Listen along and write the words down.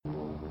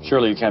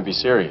Surely you can't be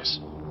serious.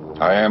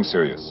 I am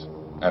serious.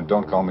 And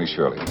don't call me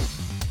Shirley.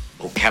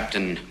 Oh,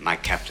 Captain, my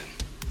captain.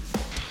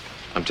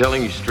 I'm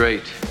telling you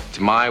straight, it's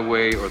my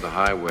way or the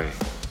highway.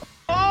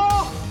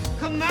 Oh,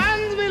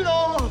 command me,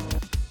 Lord.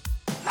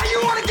 Now you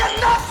want to get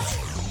nuts?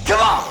 Come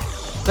on,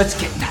 let's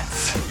get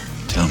nuts.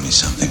 Tell me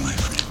something, my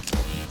friend.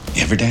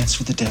 You ever dance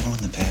with the devil in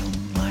the pale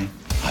moonlight?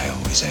 I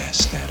always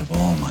ask that of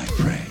all my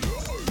prey.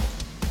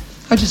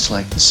 I just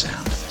like the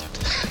sound of it.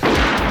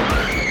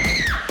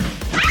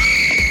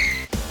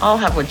 I'll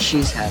have what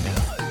she's having.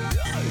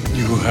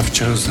 You have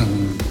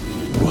chosen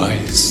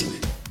wisely.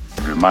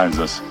 It reminds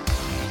us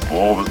of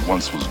all that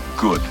once was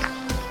good.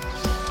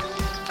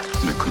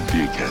 And it could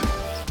be again.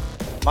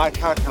 My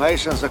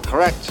calculations are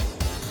correct.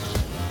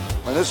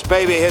 When this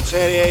baby hits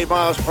 88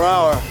 miles per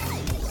hour,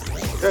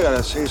 you're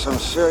gonna see some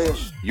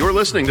serious... You're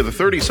listening to the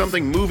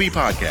 30-something Movie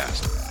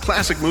Podcast.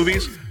 Classic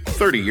movies,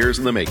 30 years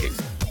in the making.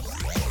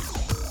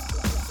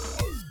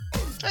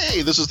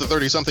 Hey, this is the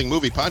 30-something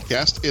Movie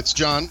Podcast. It's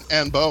John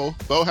and Bo.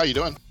 Bo, how you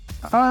doing?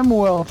 I'm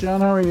well.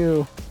 John, how are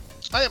you?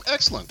 I am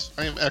excellent.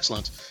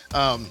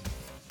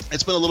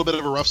 It's been a little bit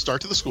of a rough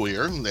start to the school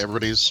year.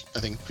 Everybody's, I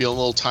think, feeling a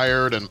little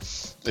tired. And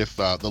if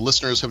the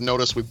listeners have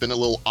noticed, we've been a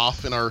little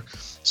off in our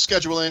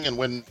scheduling. And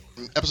when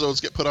episodes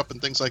get put up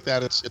and things like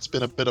that, it's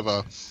been a bit of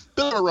a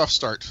rough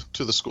start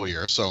to the school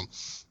year. So,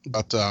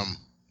 but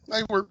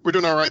we're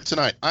doing all right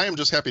tonight. I am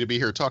just happy to be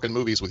here talking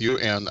movies with you.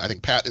 And I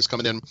think Pat is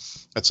coming in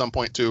at some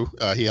point too.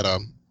 He had a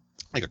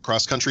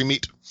cross-country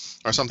meet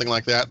or something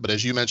like that. But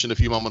as you mentioned a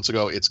few moments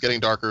ago, it's getting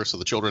darker, so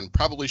the children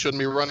probably shouldn't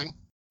be running.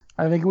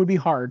 I think it would be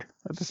hard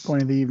at this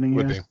point of the evening.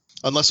 Would be.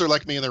 Unless they're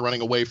like me and they're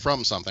running away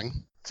from something.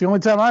 It's the only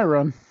time I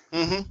run.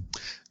 Mm-hmm.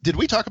 Did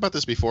we talk about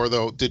this before,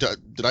 though? Did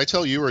I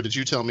tell you or did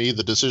you tell me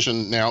the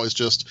decision now is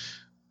just,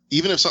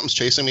 even if something's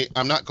chasing me,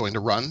 I'm not going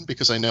to run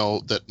because I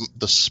know that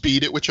the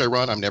speed at which I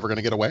run, I'm never going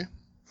to get away?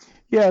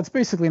 Yeah, it's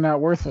basically not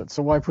worth it.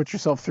 So why put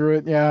yourself through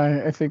it?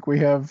 Yeah, I think we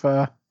have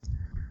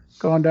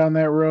gone down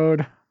that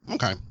road.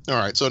 Okay. All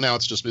right. So now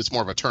it's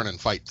more of a turn and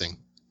fight thing.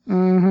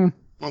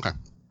 Mm-hmm. Okay.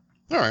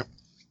 All right.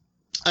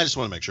 I just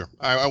want to make sure.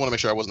 I want to make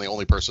sure I wasn't the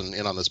only person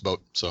in on this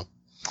boat. So.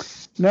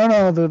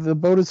 No, the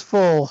boat is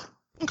full.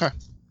 Okay.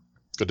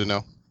 Good to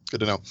know.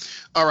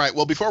 All right.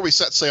 Well, before we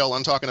set sail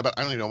on talking about,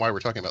 I don't even know why we're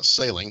talking about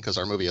sailing because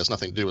our movie has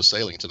nothing to do with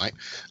sailing tonight.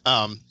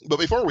 But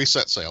before we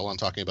set sail on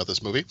talking about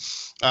this movie,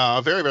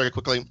 very, very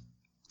quickly,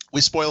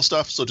 we spoil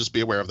stuff, so just be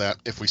aware of that.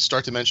 If we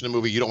start to mention a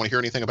movie you don't want to hear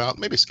anything about,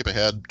 maybe skip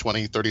ahead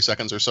 20, 30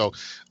 seconds or so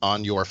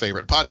on your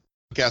favorite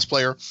podcast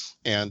player,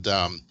 and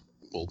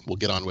we'll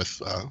get on with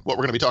what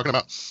we're going to be talking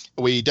about.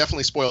 We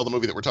definitely spoil the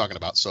movie that we're talking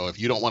about, so if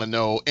you don't want to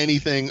know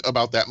anything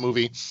about that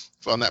movie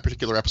on that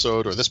particular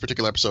episode or this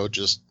particular episode,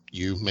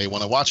 you may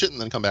want to watch it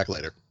and then come back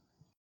later.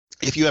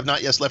 If you have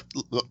not yet left,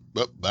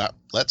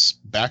 let's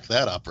back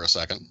that up for a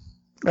second.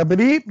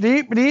 Deep.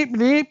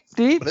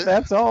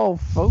 That's all,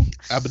 folks.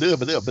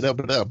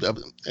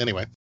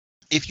 Anyway,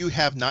 if you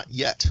have not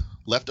yet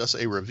left us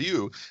a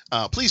review,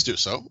 please do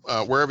so.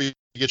 Wherever you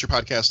get your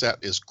podcast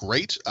at is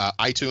great.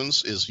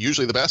 iTunes is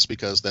usually the best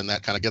because then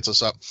that kind of gets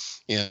us up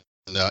in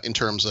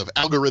terms of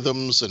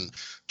algorithms and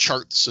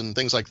charts and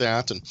things like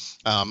that. And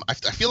I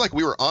feel like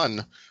we were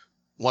on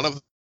one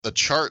of the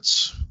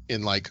charts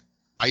in like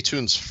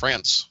iTunes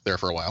France there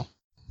for a while.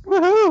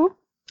 Woohoo!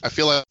 I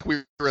feel like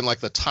we were in like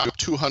the top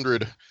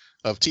 200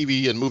 of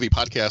TV and movie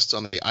podcasts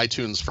on the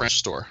iTunes French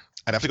store.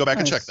 I'd have to go back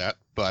and check that,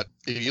 but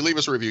if you leave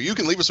us a review, you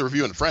can leave us a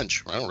review in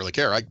French. I don't really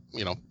care. I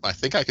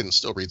think I can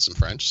still read some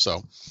French,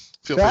 so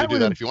feel free to do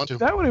that if you want to.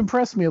 That would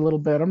impress me a little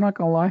bit. I'm not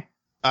gonna lie.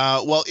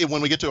 Well,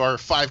 when we get to our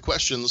 5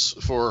 questions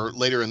for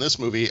later in this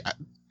movie,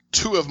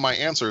 2 of my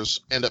answers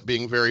end up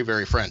being very,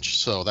 very French.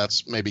 So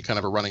that's maybe kind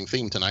of a running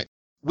theme tonight.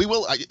 We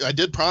will. I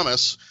did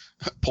promise.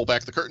 Pull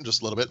back the curtain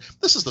just a little bit.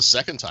 This is the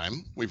second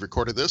time we've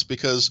recorded this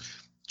because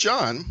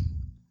John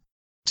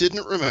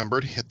didn't remember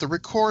to hit the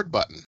record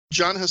button.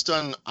 John has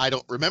done, I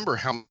don't remember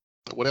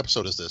what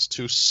episode is this?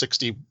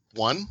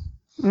 261?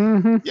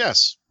 Mm-hmm.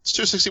 Yes, it's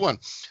 261.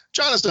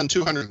 John has done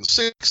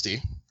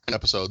 260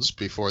 episodes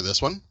before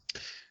this one.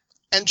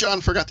 And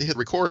John forgot to hit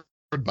record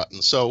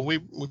button. So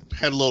we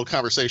had a little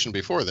conversation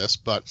before this,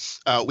 but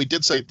we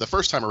did say the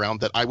first time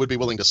around that I would be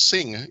willing to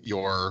sing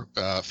your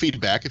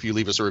feedback if you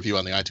leave us a review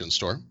on the iTunes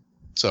store.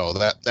 So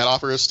that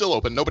offer is still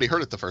open. Nobody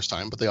heard it the first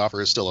time, but the offer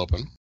is still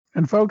open.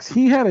 And folks,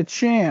 he had a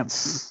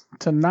chance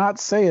to not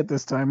say it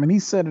this time, and he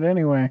said it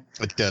anyway.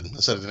 I did. I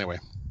said it anyway.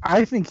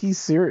 I think he's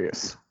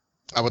serious.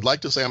 I would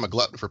like to say I'm a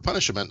glutton for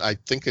punishment. I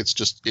think it's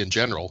just in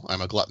general,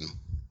 I'm a glutton.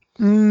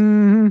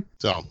 Mm-hmm.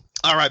 So,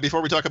 all right,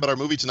 before we talk about our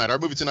movie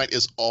tonight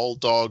is All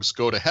Dogs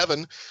Go to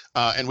Heaven,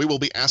 and we will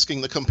be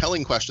asking the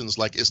compelling questions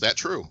like, is that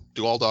true?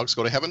 Do all dogs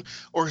go to heaven?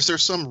 Or is there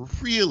some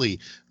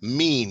really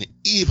mean,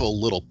 evil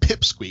little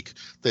pipsqueak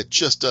that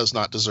just does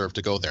not deserve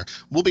to go there?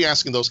 We'll be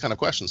asking those kind of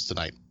questions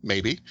tonight,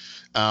 maybe.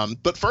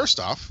 But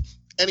first off,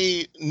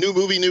 any new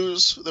movie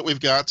news that we've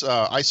got?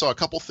 I saw a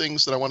couple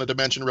things that I wanted to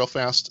mention real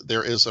fast.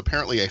 There is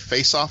apparently a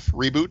Face Off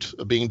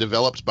reboot being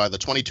developed by the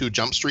 22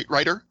 Jump Street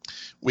writer.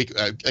 We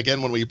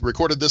again, when we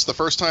recorded this the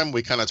first time,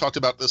 we kind of talked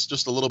about this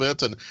just a little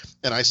bit, and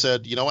I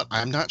said, you know what,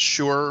 I'm not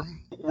sure.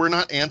 We're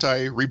not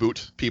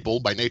anti-reboot people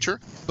by nature,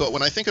 but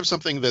when I think of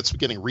something that's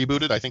getting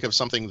rebooted, I think of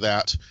something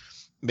that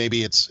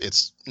maybe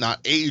it's not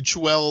aged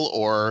well,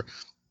 or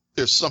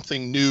there's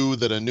something new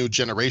that a new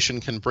generation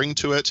can bring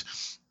to it.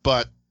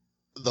 But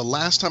the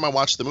last time I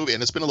watched the movie,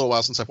 and it's been a little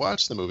while since I've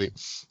watched the movie,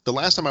 the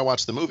last time I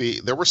watched the movie,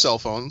 there were cell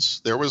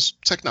phones, there was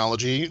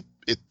technology.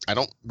 I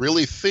don't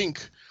really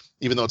think,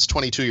 even though it's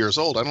 22 years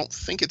old, I don't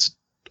think it's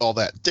all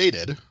that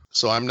dated.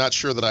 So I'm not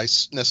sure that I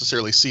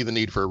necessarily see the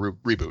need for a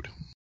reboot.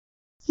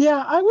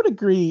 Yeah, I would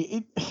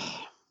agree.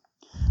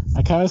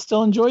 I kind of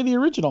still enjoy the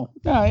original.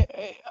 Yeah,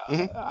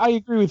 I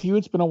agree with you.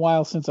 It's been a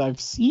while since I've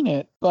seen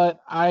it,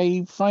 but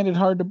I find it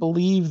hard to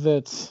believe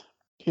that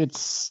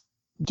it's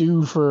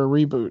due for a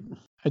reboot.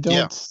 I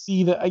don't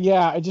see that.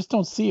 Yeah, I just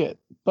don't see it.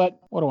 But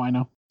what do I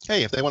know?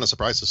 Hey, if they want to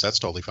surprise us, that's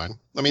totally fine.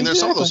 I mean, there's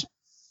some of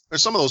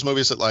those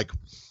movies that, like,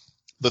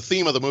 the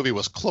theme of the movie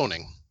was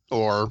cloning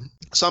or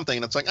something,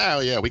 and it's like, oh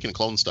yeah, we can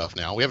clone stuff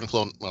now. We haven't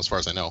cloned, well, as far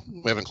as I know,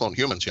 we haven't cloned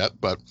humans yet,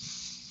 but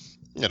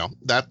you know,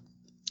 that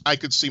I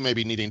could see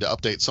maybe needing to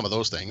update some of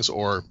those things,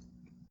 or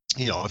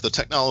you know, if the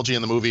technology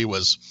in the movie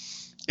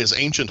is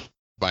ancient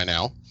by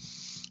now,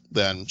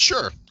 then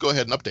sure, go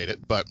ahead and update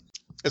it. But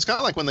it's kind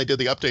of like when they did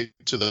the update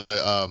to the.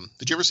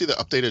 Did you ever see the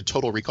updated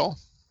Total Recall?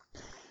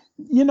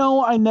 You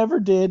know, I never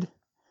did.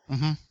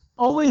 Mm-hmm.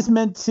 Always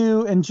meant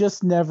to, and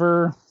just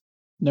never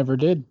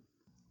did.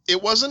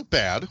 It wasn't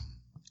bad,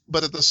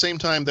 but at the same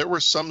time, there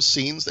were some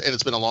scenes, and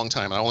it's been a long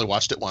time. I only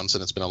watched it once,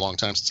 and it's been a long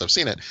time since I've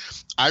seen it.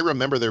 I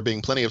remember there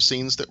being plenty of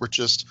scenes that were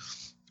just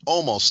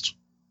almost,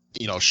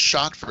 you know,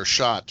 shot for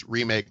shot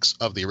remakes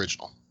of the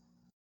original.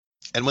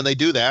 And when they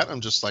do that,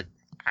 I'm just like,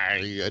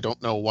 I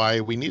don't know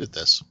why we needed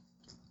this.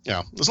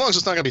 Yeah, as long as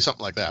it's not going to be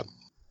something like that.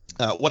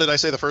 What did I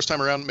say the first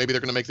time around? Maybe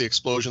they're going to make the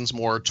explosions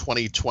more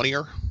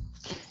 2020-er.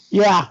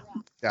 Yeah.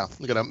 Yeah,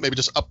 we're going to maybe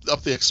just up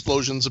the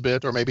explosions a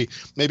bit, or maybe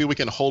we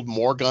can hold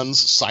more guns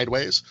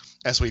sideways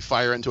as we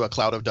fire into a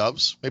cloud of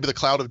doves. Maybe the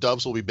cloud of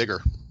doves will be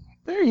bigger.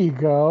 There you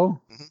go.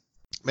 Mm-hmm.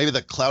 Maybe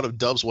the cloud of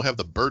doves will have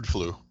the bird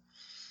flu.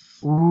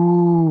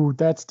 Ooh,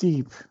 that's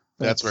deep.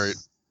 That's very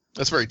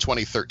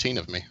 2013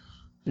 of me.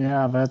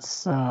 Yeah,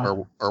 that's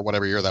or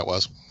whatever year that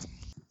was.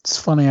 It's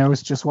funny. I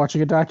was just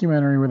watching a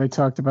documentary where they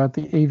talked about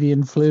the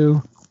avian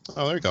flu.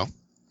 Oh, there you go.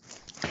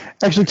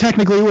 Actually,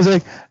 technically, it was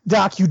a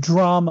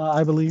docudrama,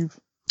 I believe.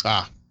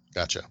 Ah,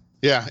 gotcha.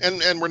 Yeah,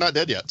 and we're not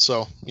dead yet,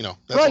 so you know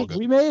that's all good.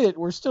 We made it.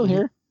 We're still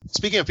here.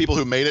 Speaking of people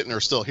who made it and are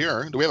still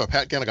here, do we have a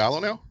Pat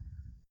Canigallo now?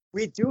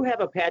 We do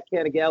have a Pat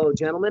Canigallo,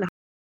 gentlemen.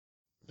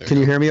 Can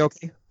you hear me?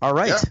 Okay. All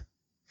right. Yeah.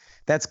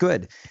 That's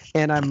good.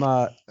 And I'm.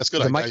 That's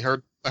good. I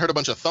heard a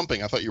bunch of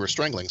thumping. I thought you were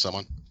strangling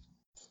someone.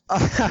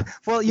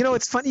 Well, you know,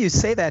 it's funny you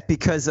say that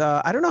because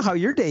I don't know how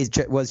your day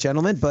was,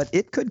 gentlemen, but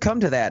it could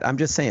come to that. I'm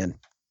just saying.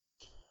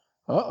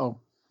 Uh-oh.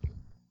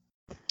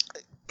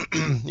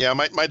 Yeah,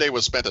 my day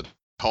was spent at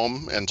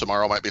home, and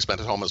tomorrow might be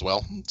spent at home as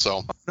well.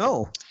 So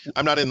no,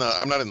 I'm not in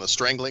the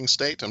strangling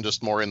state. I'm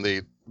just more in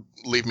the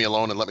leave me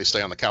alone and let me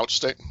stay on the couch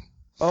state.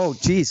 Oh,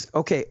 geez.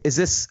 Okay.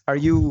 Are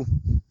you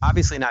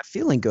obviously not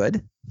feeling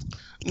good?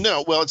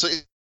 No. Well,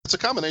 it's a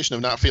combination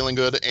of not feeling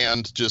good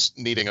and just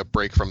needing a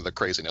break from the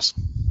craziness.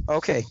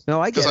 Okay.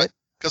 No, I get it.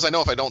 Because I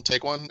know if I don't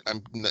take one,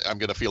 I'm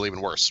going to feel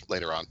even worse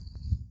later on.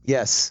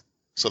 Yes.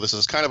 So this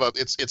is kind of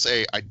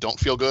I don't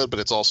feel good, but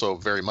it's also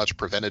very much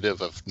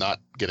preventative of not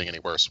getting any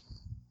worse.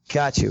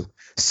 Got you.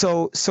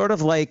 So sort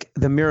of like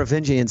the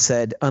Merovingian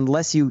said,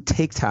 unless you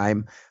take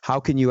time, how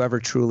can you ever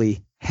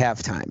truly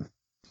have time?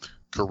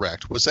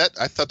 Correct.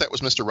 I thought that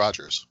was Mr.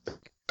 Rogers.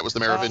 That was the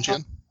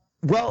Merovingian?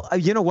 Well,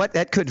 you know what?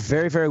 That could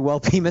very, very well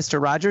be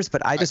Mr. Rogers,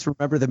 but I just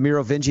remember the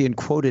Merovingian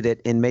quoted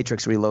it in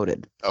Matrix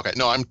Reloaded. Okay.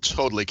 No, I'm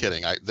totally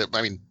kidding. I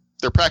mean,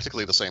 they're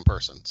practically the same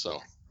person,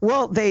 so.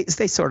 Well, they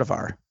sort of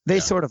are. They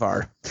sort of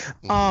are.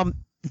 Mm-hmm.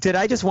 Did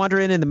I just wander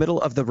in the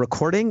middle of the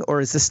recording,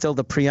 or is this still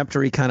the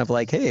preemptory kind of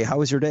like, hey, how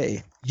was your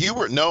day?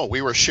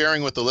 We were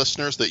sharing with the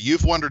listeners that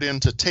you've wandered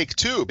into take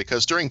two,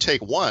 because during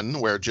take one,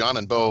 where John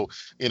and Bo,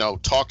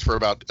 talked for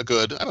about a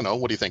good, I don't know,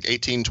 what do you think,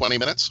 18, 20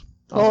 minutes?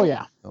 Oh,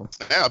 yeah.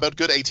 Yeah, about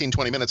good 18,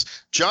 20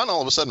 minutes. John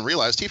all of a sudden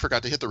realized he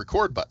forgot to hit the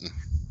record button.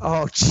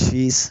 Oh,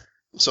 jeez.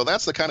 So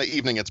that's the kind of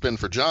evening it's been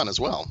for John as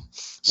well.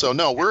 So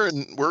no,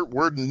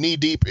 we're knee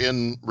deep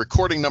in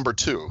recording number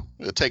two,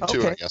 take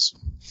two, I guess.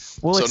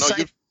 Well, so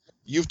no,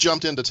 you've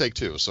jumped into take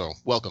two, so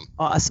welcome.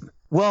 Awesome.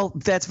 Well,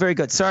 that's very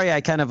good. Sorry, I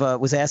kind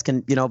of was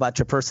asking, about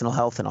your personal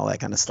health and all that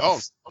kind of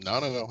stuff. Oh,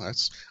 no.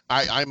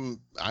 I'm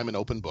an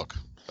open book.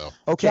 So.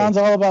 Okay. John's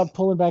all about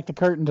pulling back the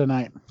curtain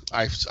tonight.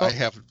 I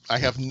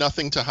have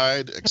nothing to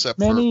hide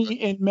except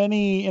in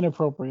many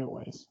inappropriate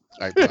ways.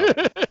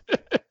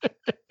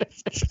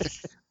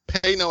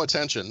 Pay no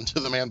attention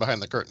to the man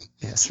behind the curtain.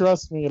 Yes.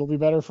 Trust me, it'll be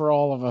better for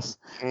all of us.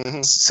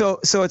 Mm-hmm. So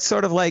it's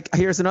sort of like,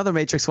 here's another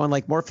Matrix one,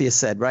 like Morpheus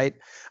said, right?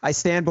 I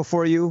stand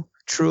before you,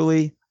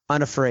 truly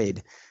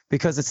unafraid,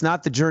 because it's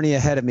not the journey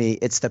ahead of me,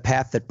 it's the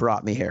path that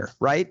brought me here,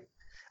 right?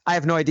 I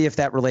have no idea if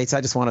that relates.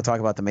 I just want to talk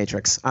about The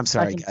Matrix. I'm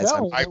sorry, guys.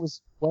 That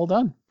was well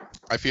done.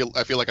 I feel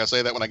like I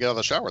say that when I get out of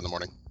the shower in the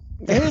morning.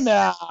 Hey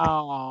now.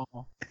 Oh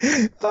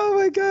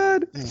my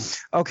God.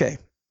 Okay.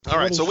 All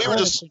right. So we were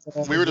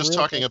just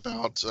talking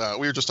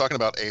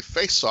about a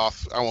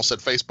Face-Off. I almost said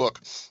Facebook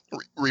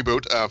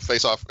reboot.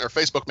 Face-Off or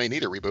Facebook may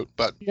need a reboot,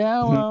 but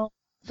yeah, well,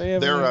 they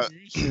have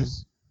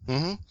issues.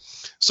 Mm-hmm.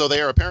 So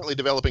they are apparently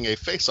developing a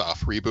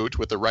Face-Off reboot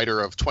with the writer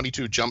of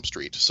 22 Jump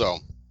Street. So.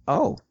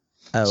 Oh.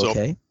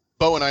 Okay. So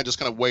Bo and I just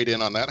kind of weighed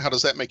in on that. How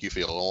does that make you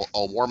feel?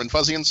 All warm and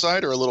fuzzy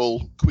inside, or a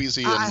little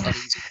queasy and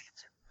uneasy?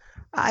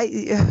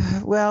 Okay.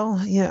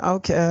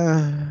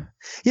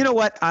 You know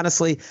what?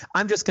 Honestly,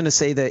 I'm just going to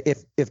say that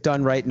if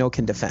done right, no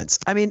can defense.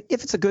 I mean,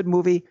 if it's a good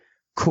movie,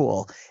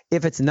 cool.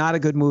 If it's not a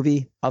good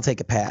movie, I'll take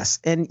a pass.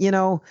 And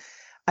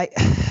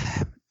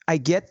I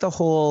get the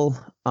whole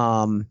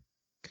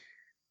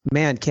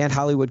man, can't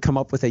Hollywood come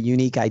up with a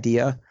unique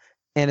idea?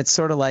 And it's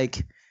sort of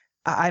like,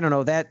 I don't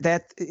know,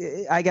 that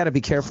I got to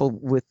be careful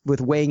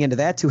with weighing into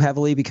that too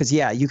heavily, because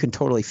yeah, you can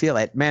totally feel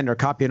it. Man, they're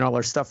copying all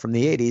our stuff from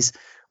the 80s.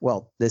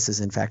 Well, this is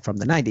in fact from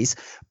the 90s,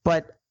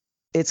 but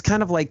it's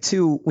kind of like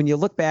too, when you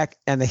look back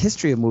at the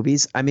history of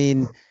movies, I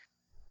mean,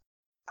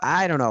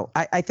 I don't know.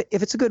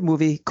 If it's a good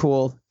movie,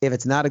 cool. If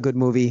it's not a good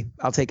movie,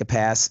 I'll take a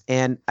pass.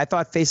 And I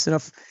thought Face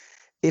Off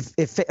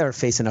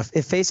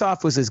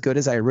was as good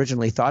as I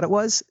originally thought it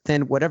was,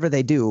 then whatever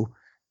they do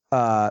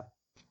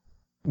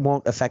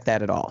won't affect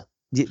that at all.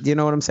 Do you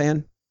know what I'm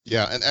saying?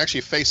 Yeah, and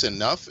actually Face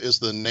Enough is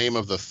the name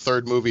of the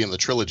third movie in the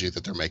trilogy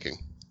that they're making.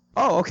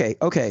 Oh,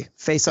 okay.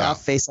 Face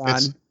Off, Face On.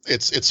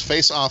 It's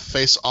Face Off,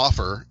 Face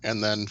Offer,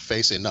 and then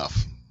Face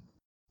Enough.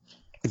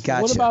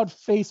 Gotcha. What about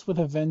Face with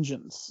a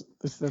Vengeance?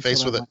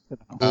 Face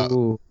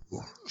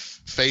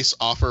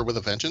Offer with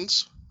a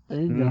Vengeance? There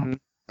you go.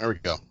 There we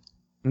go.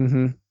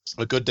 Mm-hmm.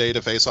 A Good Day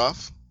to Face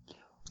Off.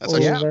 That's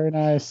very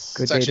nice.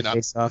 Good Day to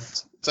Face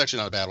Off. It's actually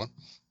not a bad one.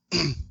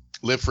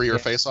 Live Free or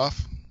Face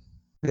Off.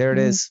 There it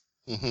is.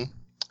 Mm-hmm.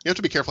 You have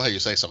to be careful how you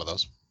say some of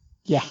those.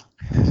 Yeah.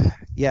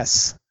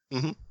 Yes.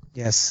 Mm-hmm.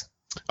 Yes.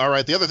 All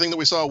right. The other thing that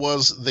we saw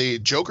was the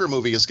Joker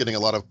movie is getting a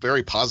lot of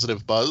very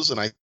positive buzz, and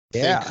I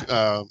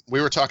think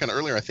we were talking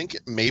earlier. I think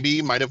it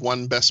might have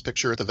won Best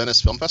Picture at the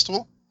Venice Film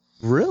Festival.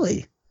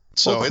 Really?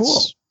 So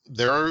cool.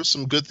 There are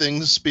some good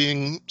things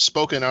being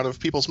spoken out of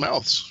people's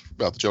mouths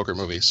about the Joker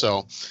movie.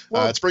 So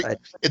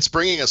it's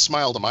bringing a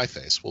smile to my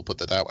face. We'll put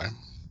it that way.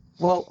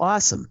 Well,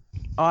 awesome.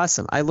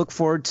 I look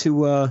forward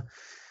to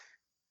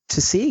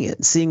seeing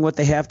it, seeing what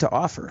they have to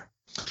offer.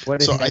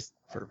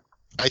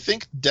 I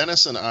think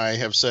Dennis and I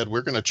have said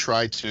we're going to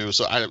try to.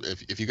 So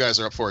if you guys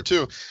are up for it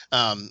too,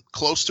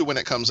 close to when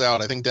it comes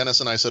out, I think Dennis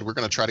and I said we're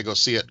going to try to go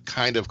see it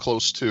kind of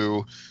close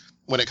to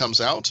when it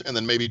comes out, and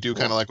then maybe do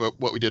kind of like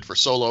what we did for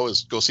Solo,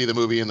 is go see the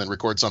movie and then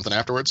record something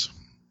afterwards.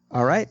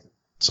 All right.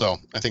 So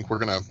I think we're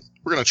gonna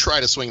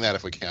try to swing that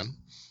if we can.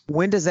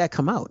 When does that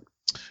come out?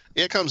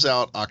 It comes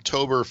out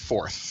October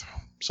 4th.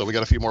 So we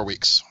got a few more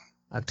weeks.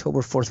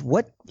 October 4th.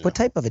 What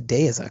type of a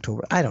day is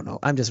October? I don't know.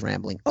 I'm just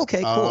rambling.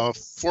 Okay, cool.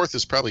 4th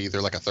is probably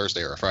either like a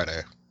Thursday or a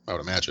Friday, I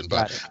would imagine.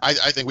 But I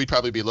think we'd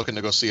probably be looking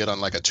to go see it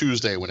on like a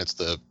Tuesday when it's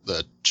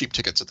the cheap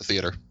tickets at the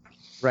theater.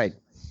 Right.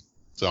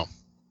 So.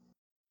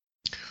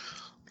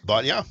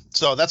 But yeah,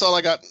 so that's all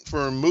I got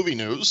for movie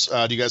news.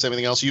 Do you guys have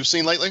anything else you've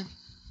seen lately?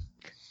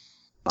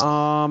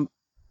 I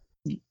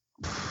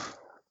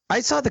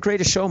saw The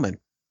Greatest Showman.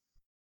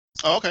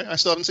 Oh, okay. I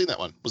still haven't seen that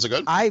one. Was it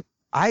good?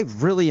 I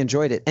really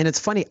enjoyed it. And it's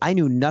funny, I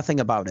knew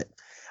nothing about it.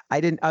 I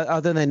didn't,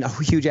 other than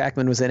Hugh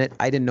Jackman was in it.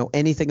 I didn't know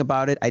anything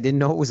about it. I didn't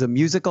know it was a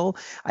musical.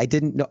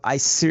 I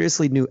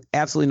seriously knew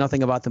absolutely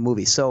nothing about the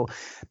movie. So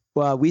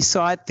we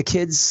saw it. The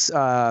kids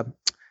saw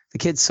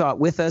it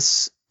with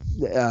us.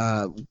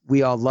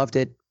 We all loved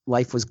it.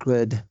 Life was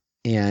good.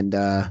 And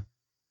it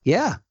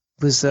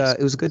was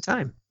a good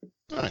time.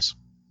 Nice.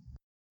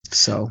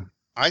 So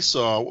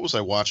what was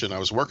I watching? I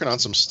was working on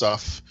some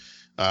stuff.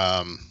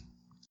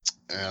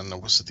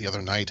 And was it the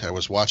other night I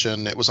was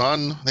watching? It was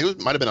on, I think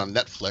it might have been on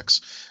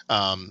Netflix,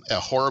 a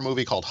horror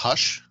movie called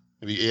Hush.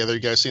 Have either of you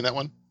guys seen that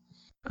one?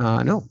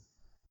 No.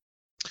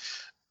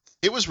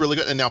 It was really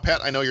good. And now,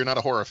 Pat, I know you're not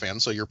a horror fan,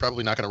 so you're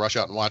probably not going to rush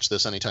out and watch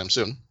this anytime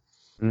soon.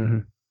 Mm-hmm.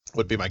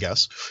 Would be my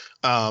guess.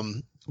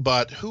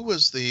 But who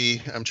was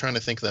I'm trying to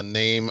think the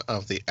name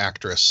of the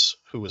actress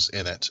who was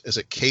in it. Is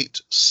it Kate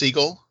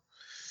Siegel?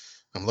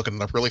 I'm looking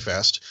it up really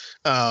fast.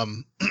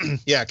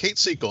 Yeah, Kate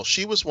Siegel.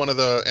 She was one of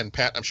and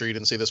Pat, I'm sure you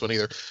didn't see this one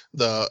either,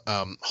 the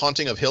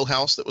Haunting of Hill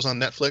House that was on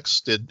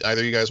Netflix. Did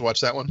either of you guys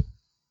watch that one?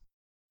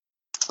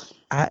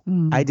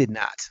 I did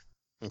not.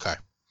 Okay.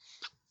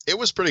 It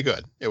was pretty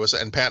good. It was,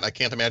 and Pat, I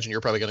can't imagine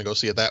you're probably going to go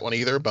see it that one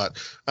either, but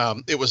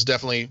it was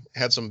definitely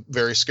had some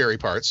very scary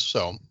parts.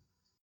 So,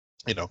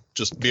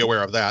 just be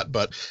aware of that.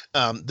 But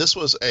this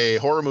was a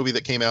horror movie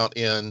that came out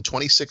in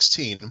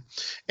 2016,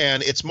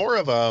 and it's more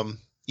of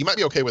you might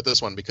be okay with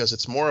this one because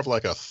it's more of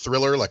like a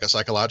thriller, like a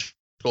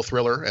psychological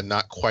thriller, and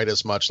not quite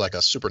as much like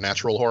a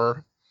supernatural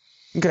horror.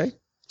 Okay.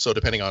 So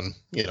depending on,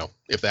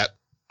 if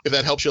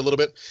that helps you a little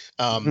bit.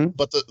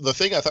 But the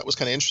thing I thought was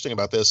kind of interesting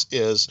about this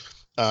is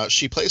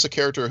she plays a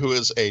character who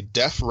is a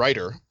deaf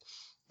writer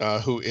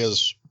who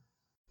is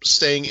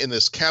staying in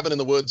this cabin in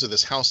the woods or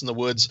this house in the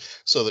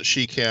woods so that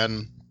she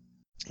can,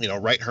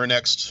 write her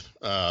next,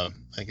 I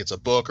think it's a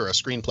book or a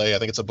screenplay. I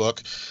think it's a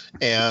book.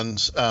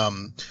 And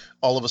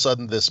all of a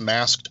sudden this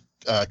masked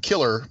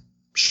killer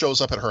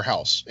shows up at her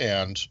house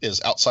and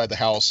is outside the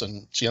house,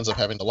 and she ends up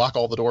having to lock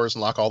all the doors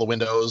and lock all the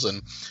windows.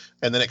 And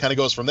then it kind of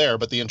goes from there.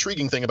 But the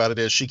intriguing thing about it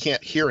is she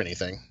can't hear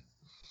anything.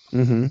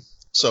 Mm-hmm.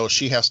 So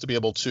she has to be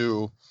able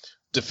to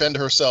defend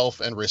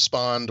herself and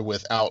respond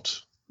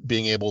without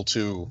being able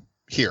to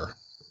hear.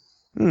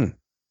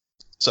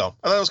 So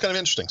I thought it was kind of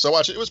interesting. So I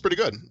watched it. It was pretty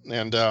good.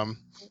 And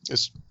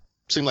it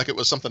seemed like it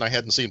was something I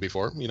hadn't seen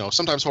before.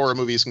 Sometimes horror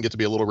movies can get to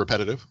be a little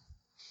repetitive.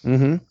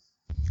 Mm-hmm.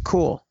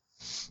 Cool.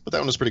 But that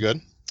one was pretty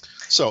good.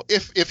 So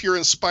if you're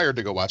inspired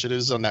to go watch it, it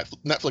is on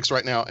Netflix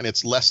right now, and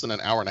it's less than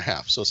an hour and a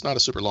half. So it's not a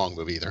super long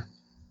movie either.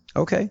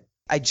 Okay.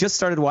 I just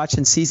started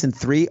watching season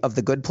 3 of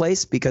The Good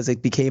Place because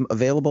it became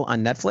available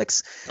on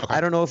Netflix. Okay. I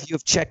don't know if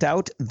you've checked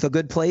out The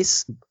Good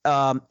Place.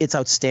 It's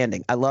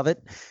outstanding. I love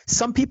it.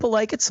 Some people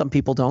like it. Some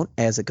people don't,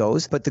 as it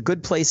goes. But The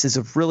Good Place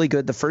is really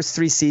good. The first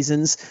 3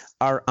 seasons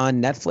are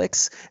on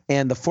Netflix.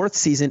 And the 4th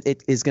season,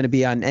 it is going to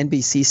be on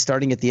NBC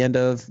starting at the end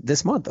of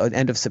this month,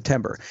 end of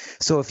September.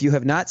 So if you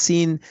have not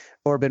seen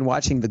or been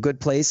watching The Good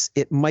Place,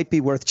 it might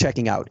be worth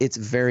checking out. It's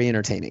very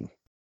entertaining.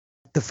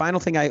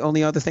 The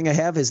only other thing I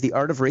have is The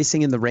Art of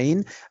Racing in the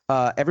Rain.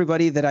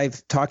 Everybody that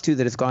I've talked to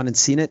that has gone and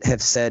seen it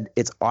have said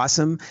it's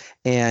awesome,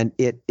 and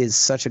it is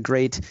such a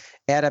great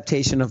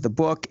adaptation of the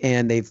book,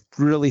 and they've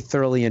really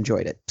thoroughly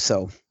enjoyed it.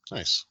 So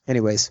nice.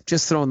 Anyways,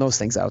 just throwing those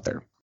things out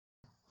there.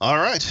 All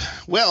right.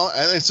 Well,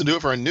 that's to do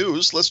it for our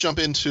news. We'll jump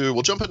into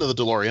the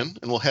DeLorean,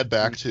 and we'll head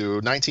back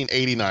to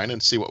 1989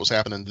 and see what was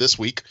happening this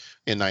week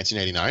in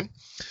 1989.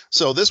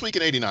 So this week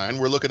in 89,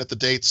 we're looking at the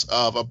dates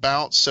of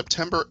about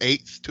September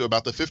 8th to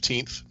about the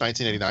 15th,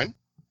 1989.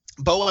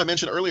 Bo, I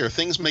mentioned earlier,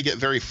 things may get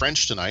very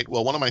French tonight.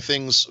 Well, one of my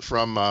things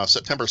from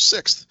September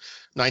 6th,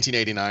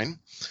 1989,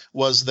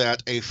 was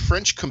that a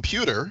French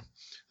computer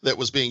that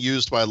was being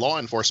used by law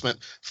enforcement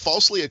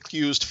falsely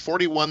accused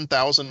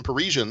 41,000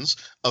 Parisians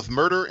of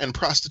murder and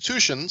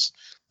prostitution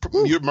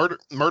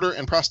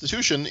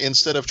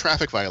instead of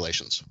traffic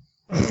violations.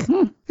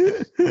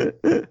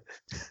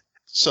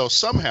 So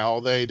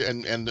somehow they,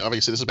 and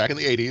obviously this is back in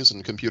the 80s,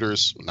 and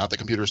computers, not that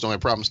computers don't have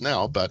problems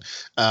now, but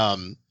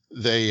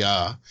they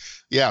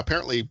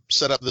apparently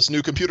set up this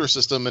new computer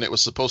system, and it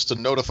was supposed to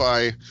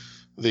notify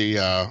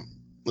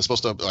was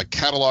supposed to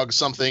catalog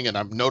something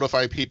and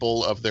notify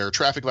people of their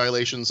traffic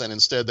violations, and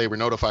instead they were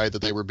notified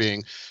that they were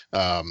being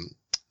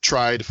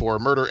tried for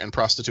murder and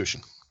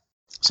prostitution.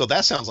 So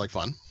that sounds like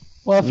fun.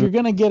 Well, if you're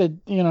gonna get it,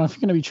 if you're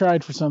gonna be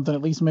tried for something,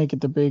 at least make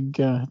it the big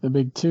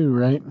 2,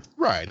 right?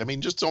 Right. I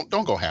mean, just don't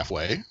go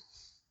halfway.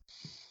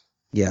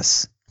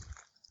 Yes.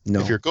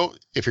 No. If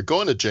you're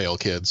going to jail,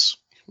 kids,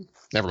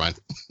 never mind.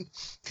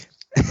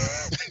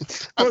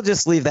 We'll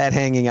just leave that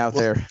hanging out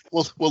there.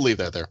 We'll leave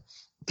that there,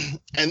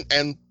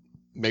 and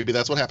maybe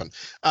that's what happened.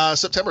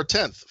 September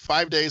 10th,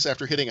 5 days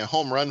after hitting a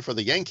home run for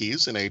the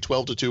Yankees in a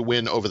 12-2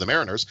 win over the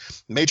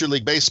Mariners, Major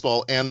League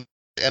Baseball and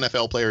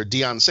NFL player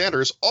Deion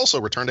Sanders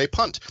also returned a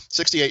punt,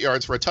 68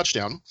 yards for a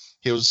touchdown.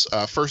 His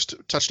first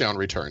touchdown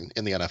return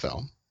in the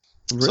NFL.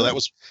 Really? So that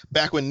was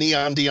back when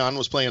Neon Deion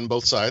was playing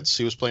both sides.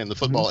 He was playing the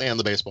football and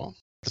the baseball.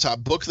 The top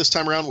book this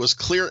time around was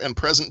Clear and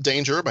Present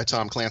Danger by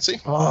Tom Clancy.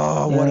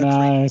 Oh, what a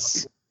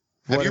nice!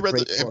 Have you read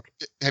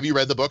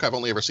the book? I've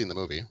only ever seen the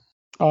movie.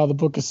 Oh, the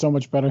book is so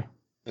much better.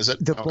 Is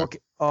it? The book?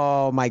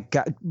 Oh my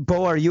God.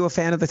 Bo, are you a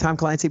fan of the Tom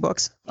Clancy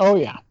books? Oh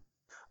yeah.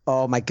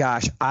 Oh my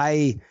gosh.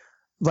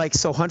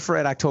 Hunt for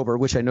Red October,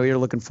 which I know you're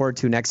looking forward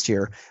to next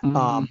year.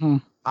 Mm-hmm.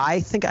 I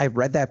think I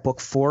read that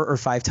book 4 or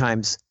 5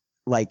 times,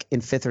 like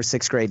in 5th or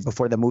 6th grade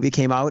before the movie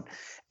came out.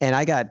 And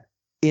I got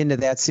into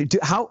that.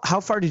 How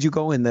far did you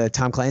go in the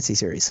Tom Clancy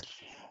series?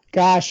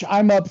 Gosh,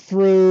 I'm up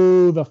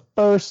through the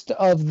first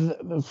of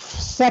the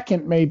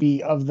second,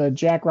 maybe, of the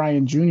Jack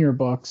Ryan Jr.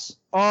 books.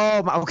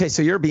 Oh, okay.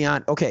 So you're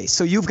beyond. Okay.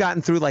 So you've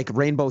gotten through like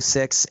Rainbow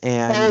Six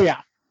and. Oh,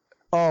 yeah.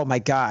 Oh, my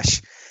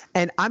gosh.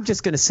 And I'm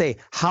just going to say,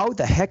 how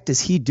the heck does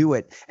he do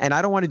it? And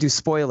I don't want to do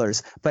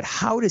spoilers, but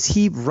how does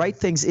he write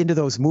things into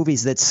those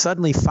movies that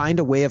suddenly find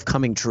a way of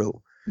coming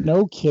true?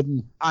 No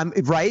kidding. I'm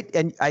right.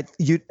 And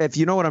if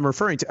you know what I'm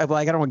referring to, I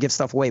don't want to give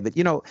stuff away, but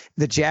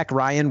the Jack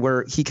Ryan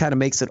where he kind of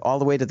makes it all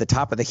the way to the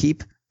top of the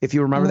heap. If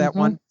you remember that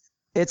one,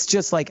 it's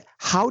just like,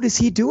 how does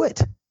he do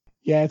it?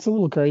 Yeah, it's a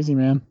little crazy,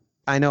 man.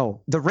 I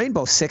know the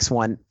Rainbow Six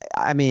one.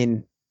 I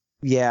mean,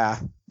 yeah,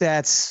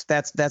 that's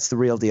the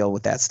real deal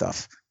with that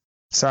stuff.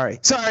 Sorry,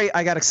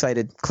 I got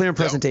excited. Clear and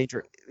Present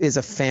Danger is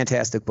a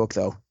fantastic book,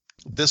 though.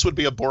 This would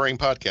be a boring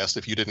podcast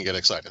if you didn't get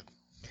excited.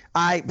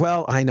 I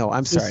know.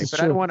 I'm sorry, but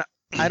true.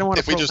 I don't want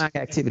to prolong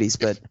activities.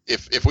 But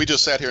if we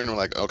just sat here and we're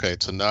like, okay,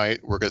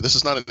 tonight we're good. This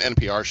is not an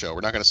NPR show. We're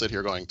not going to sit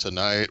here going,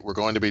 tonight we're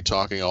going to be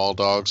talking All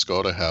Dogs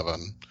Go to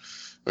Heaven.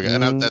 Okay,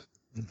 and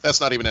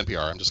That's not even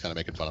NPR. I'm just kind of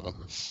making fun of him.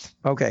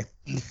 Okay.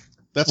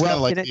 That's kind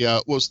of like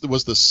was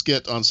the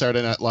skit on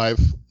Saturday Night Live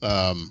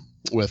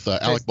with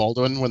Alec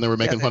Baldwin when they were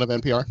making fun of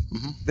NPR.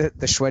 Mm-hmm.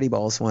 The sweaty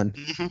balls one.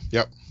 Mm-hmm.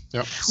 Yep.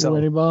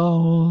 Sweaty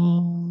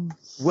balls.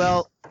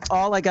 Well,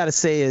 all I got to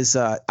say is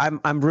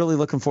I'm really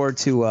looking forward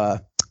to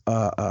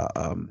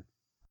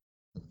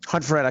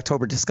Hunt for Red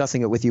October,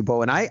 discussing it with you,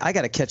 Bo. And I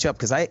got to catch up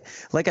because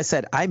like I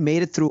said, I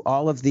made it through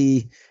all of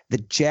the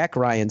Jack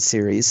Ryan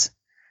series,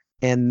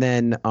 and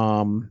then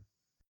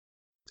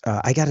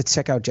I got to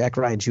check out Jack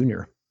Ryan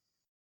Jr.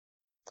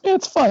 Yeah,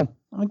 it's fun.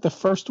 I think the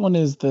first one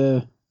is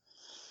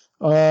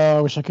I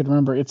wish I could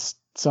remember. It's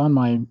on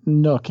my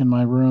Nook in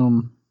my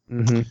room.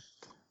 Mm-hmm.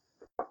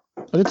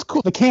 But it's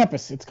cool. The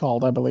Campus, it's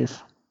called, I believe.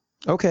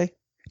 Okay.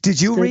 Did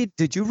you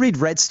read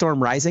Red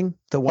Storm Rising?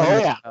 The one. Oh,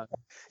 yeah.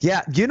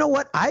 Yeah. You know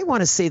what? I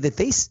want to say that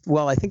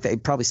I think they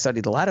probably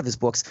studied a lot of his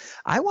books.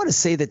 I want to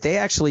say that they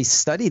actually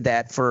studied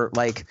that for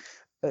like,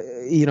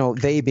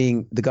 they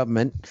being the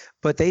government,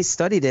 but they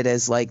studied it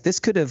as like,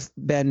 this could have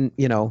been,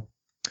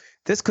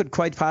 this could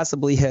quite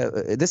possibly have,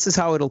 this is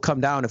how it'll come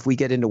down if we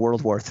get into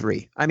World War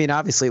III. I mean,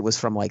 obviously it was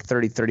from like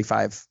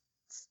 35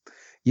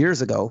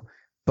 years ago,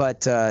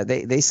 but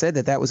they said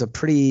that was a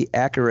pretty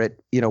accurate,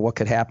 what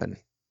could happen.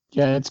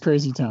 Yeah, it's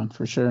crazy town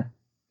for sure.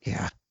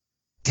 Yeah.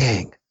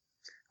 Dang.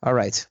 All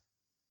right.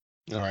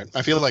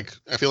 I feel like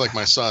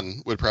my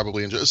son would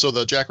probably enjoy. So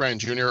the Jack Ryan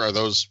Jr. are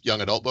those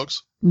young adult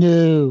books?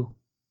 No.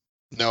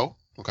 No.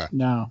 Okay.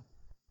 No.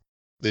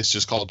 It's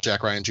just called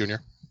Jack Ryan Jr.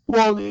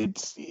 Well,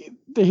 it's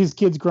his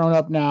kid's grown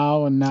up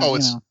now, and now,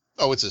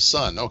 it's his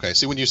son. Okay.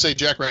 See, when you say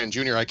Jack Ryan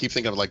Jr., I keep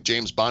thinking of like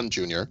James Bond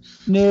Jr.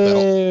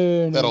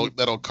 No.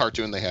 That old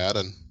cartoon they had,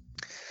 and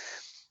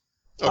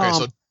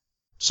okay,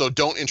 so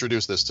don't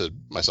introduce this to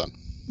my son.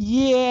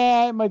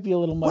 Yeah, it might be a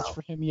little much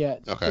for him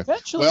yet. Okay.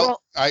 Eventually,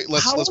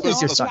 let's put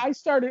it this way.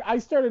 I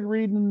started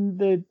reading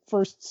the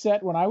first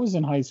set when I was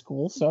in high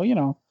school, so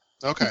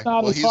Okay. He's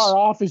not as far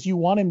off as you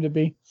want him to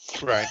be.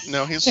 Right.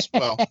 No, he's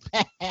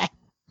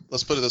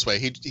let's put it this way.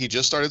 He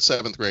just started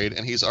 7th grade,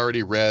 and he's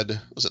already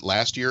read. Was it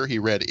last year? He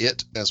read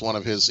It as one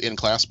of his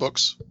in-class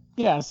books.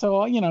 Yeah.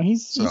 So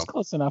he's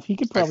close enough. He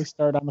could probably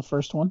start on the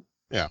first one.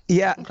 Yeah.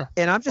 Yeah. Okay.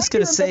 And I'm just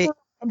gonna say.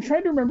 I'm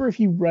trying to remember if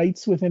he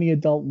writes with any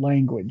adult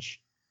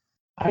language.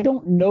 I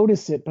don't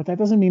notice it, but that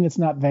doesn't mean it's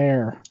not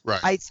there.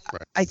 Right.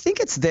 I think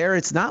it's there.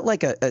 It's not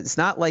like a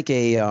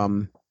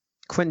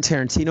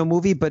Quentin Tarantino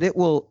movie, but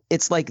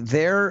it's like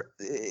there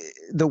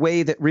the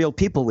way that real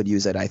people would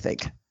use it, I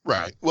think.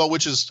 Right. Well,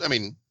 which is, I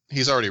mean,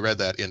 he's already read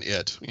that in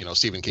It,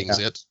 Stephen King's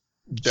It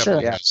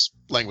definitely has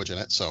language in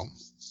it. So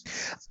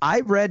I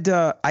read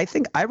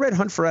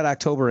Hunt for Red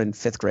October in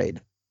 5th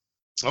grade.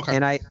 Okay.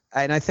 And I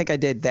think I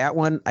did that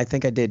one. I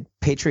think I did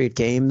Patriot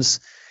Games.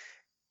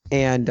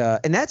 And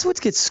that's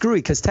what gets screwy,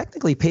 because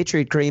technically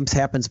Patriot Games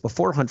happens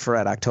before Hunt for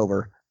Red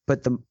October,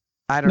 but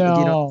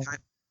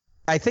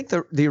I think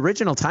the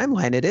original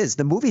timeline, it is.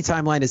 The movie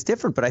timeline is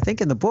different, but I think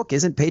in the book,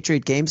 isn't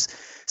Patriot Games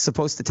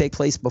supposed to take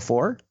place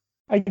before?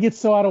 I get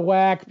so out of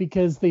whack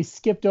because they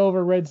skipped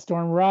over Red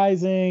Storm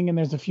Rising, and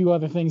there's a few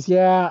other things.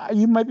 Yeah,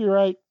 you might be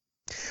right.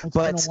 It's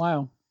been a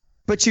while.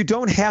 But you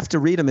don't have to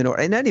read them in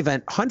order. In any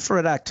event, Hunt for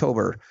Red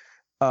October,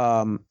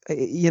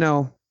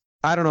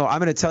 I don't know. I'm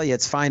going to tell you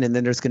it's fine, and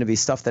then there's going to be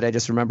stuff that I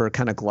just remember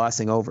kind of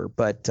glossing over.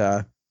 But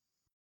I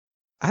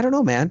don't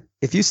know, man.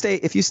 If you stay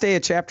a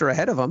chapter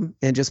ahead of them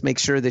and just make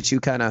sure that you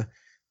kind of,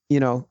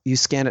 you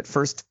scan it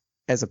first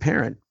as a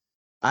parent.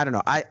 I don't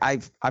know.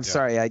 I'm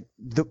sorry.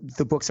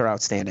 The books are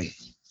outstanding.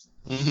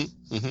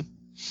 Mm-hmm. Mm-hmm.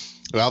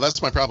 Well,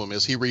 that's my problem.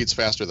 Is he reads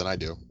faster than I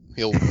do.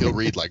 He'll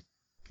read like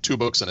 2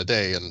 books in a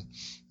day, and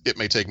it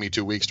may take me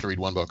 2 weeks to read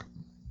 1 book.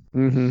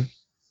 Mm-hmm.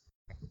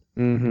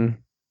 Mm-hmm.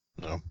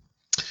 No.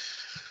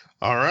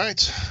 All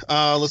right.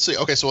 Let's see.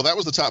 Okay, so that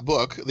was the top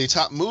book. The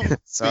top movie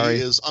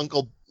is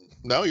Uncle.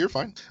 No, you're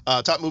fine.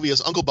 Top movie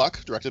is Uncle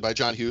Buck, directed by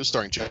John Hughes,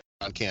 starring John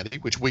Candy,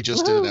 which we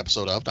just did an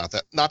episode of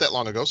not that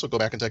long ago. So go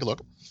back and take a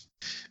look.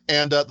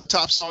 And the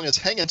top song is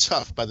 "Hangin'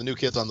 Tough" by the New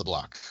Kids on the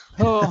Block.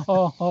 I'll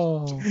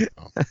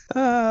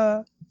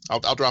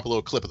drop a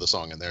little clip of the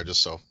song in there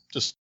just so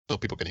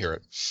people can hear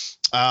it.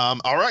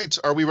 All right.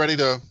 Are we ready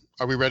to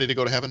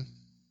go to heaven?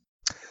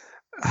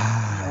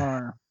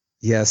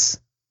 Yes.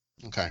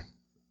 Okay.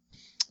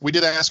 We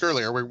did ask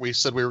earlier. We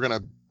said we were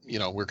gonna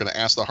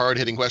ask the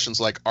hard-hitting questions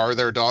like, are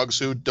there dogs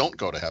who don't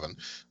go to heaven?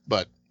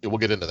 But we'll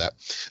get into that.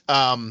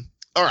 All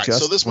right.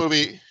 So this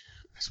movie,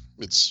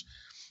 it's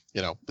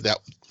that.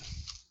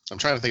 I'm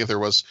trying to think if there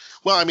was.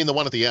 Well, I mean, the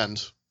one at the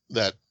end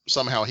that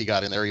somehow he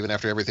got in there even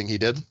after everything he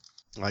did.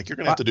 Like, you're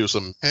gonna have to do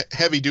some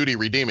heavy-duty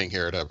redeeming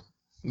here to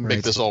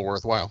make this all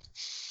worthwhile.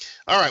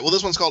 All right, well,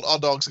 this one's called All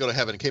Dogs Go to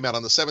Heaven. It came out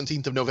on the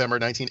 17th of November,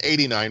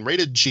 1989,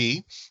 rated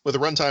G, with a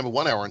runtime of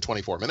 1 hour and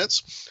 24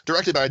 minutes.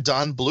 Directed by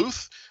Don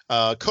Bluth,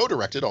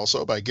 co-directed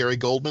also by Gary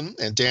Goldman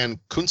and Dan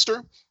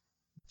Kunster.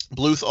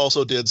 Bluth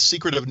also did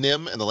Secret of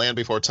Nim and The Land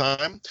Before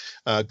Time.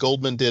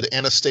 Goldman did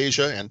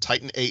Anastasia and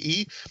Titan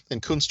AE,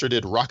 and Kunster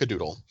did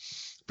Rockadoodle.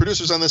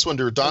 Producers on this one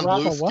were Don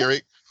Bluth,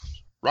 Gary...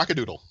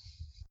 Rockadoodle.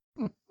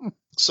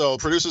 So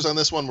producers on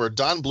this one were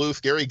Don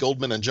Bluth, Gary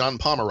Goldman, and John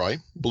Pomeroy.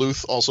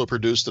 Bluth also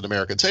produced An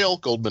American Tail,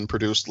 Goldman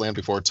produced Land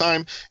Before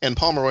Time, and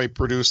Pomeroy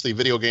produced the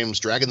video games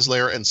Dragon's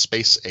Lair and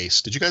Space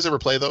Ace. Did you guys ever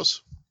play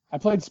those? I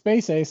played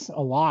Space Ace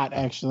a lot,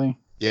 actually.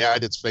 Yeah, I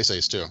did Space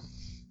Ace too.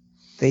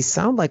 They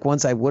sound like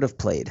ones I would have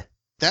played.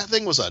 That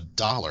thing was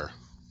 $1.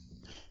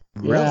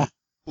 Really? Yeah.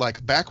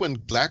 Like back when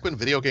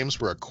video games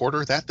were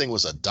 $0.25, that thing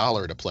was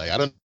 $1 to play. I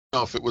don't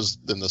know if it was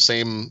in the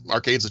same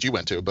arcades that you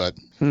went to, but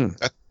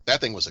that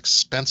thing was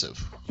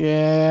expensive.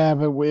 Yeah,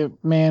 but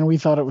we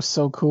thought it was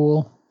so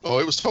cool. Oh,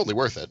 it was totally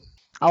worth it.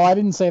 Oh, I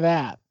didn't say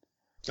that.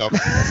 Okay.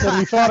 I said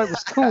we thought it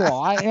was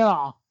cool. I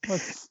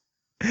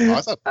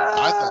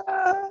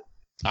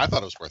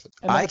thought it was worth it.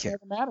 And that's all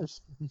that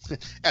matters.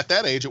 At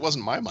that age, it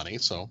wasn't my money.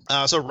 So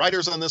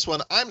writers on this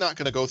one, I'm not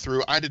going to go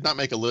through. I did not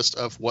make a list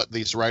of what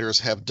these writers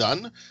have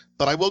done,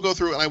 but I will go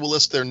through and I will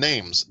list their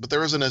names. But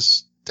there is an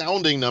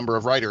astounding number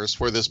of writers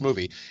for this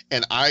movie.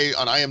 And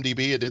on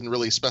IMDb, it didn't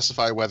really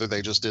specify whether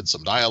they just did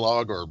some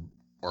dialogue or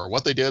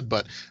what they did,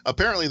 but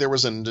apparently there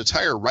was an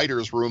entire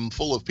writer's room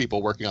full of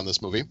people working on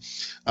this movie.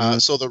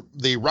 So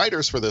the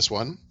writers for this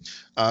one,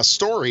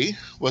 story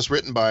was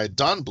written by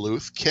Don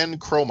Bluth, Ken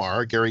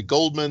Cromar, Gary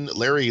Goldman,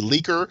 Larry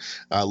Leaker,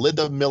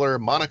 Linda Miller,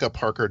 Monica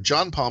Parker,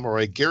 John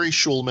Pomeroy, Gary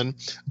Schulman,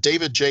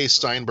 David J.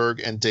 Steinberg,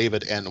 and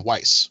David N.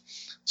 Weiss.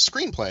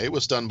 Screenplay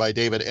was done by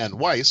David N.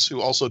 Weiss, who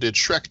also did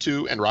Shrek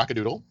 2 and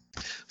Rockadoodle.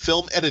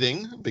 Film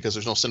editing, because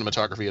there's no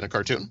cinematography in a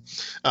cartoon.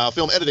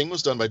 Film editing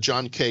was done by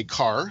John K.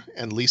 Carr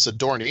and Lisa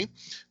Dorney.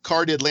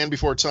 Carr did Land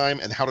Before Time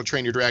and How to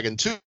Train Your Dragon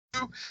 2.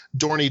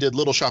 Dorney did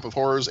Little Shop of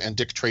Horrors and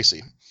Dick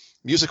Tracy.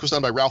 Music was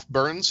done by Ralph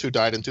Burns, who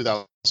died in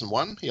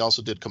 2001. He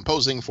also did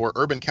composing for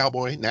Urban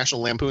Cowboy,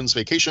 National Lampoon's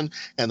Vacation,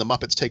 and The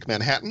Muppets Take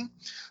Manhattan.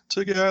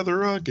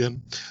 Together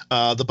again.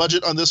 The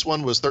budget on this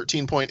one was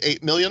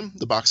 $13.8 million.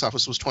 The box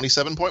office was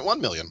 $27.1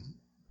 million.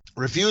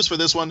 Reviews for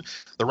this one,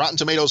 the Rotten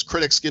Tomatoes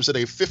critics gives it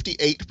a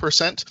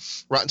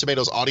 58%. Rotten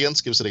Tomatoes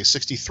audience gives it a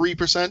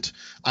 63%.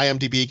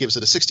 IMDb gives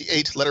it a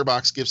 68.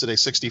 Letterboxd gives it a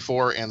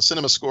 64. And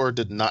CinemaScore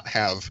did not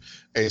have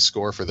a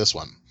score for this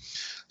one.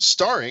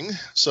 Starring,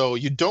 so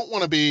you don't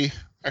want to be,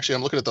 actually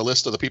I'm looking at the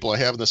list of the people I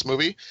have in this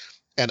movie,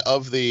 and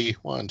of the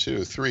 1,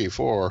 2, 3,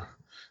 4,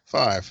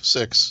 5,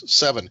 6,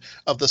 7,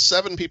 of the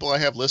 7 people I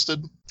have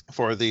listed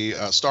for the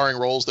starring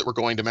roles that we're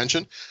going to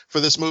mention for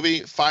this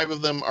movie, 5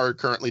 of them are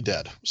currently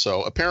dead.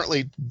 So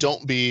apparently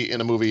don't be in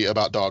a movie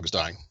about dogs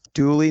dying.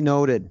 Duly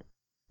noted.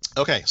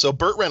 Okay, so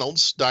Burt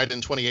Reynolds died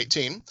in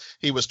 2018.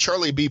 He was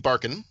Charlie B.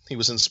 Barkin. He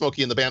was in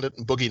Smokey and the Bandit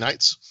and Boogie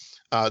Nights.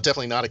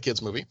 Definitely not a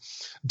kid's movie.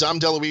 Dom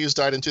DeLuise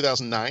died in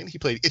 2009. He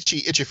played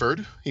Itchy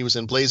Itchyford. He was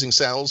in Blazing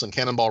Saddles and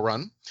Cannonball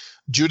Run.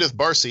 Judith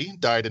Barcy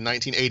died in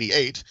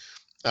 1988.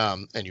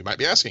 And you might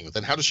be asking,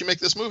 then how did she make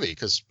this movie?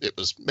 Because it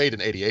was made in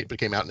 88, but it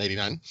came out in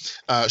 89.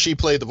 She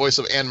played the voice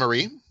of Anne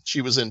Marie.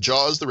 She was in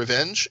Jaws, The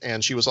Revenge,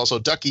 and she was also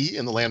Ducky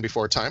in The Land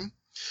Before Time.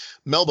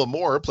 Melba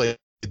Moore played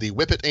the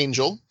Whippet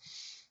Angel.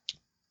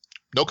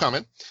 No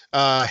comment.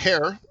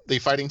 Hair, The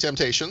Fighting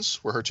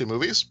Temptations were her 2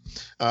 movies.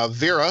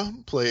 Vera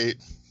played...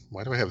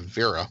 Why do I have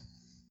Vera?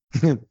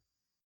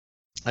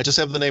 I just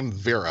have the name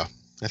Vera.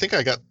 I think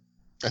I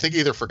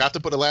either forgot to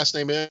put a last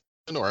name in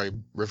or I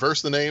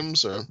reversed the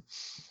names. Or...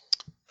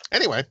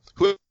 Anyway,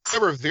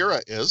 whoever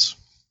Vera is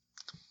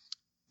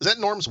that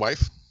Norm's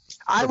wife?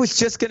 I was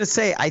just gonna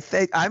say,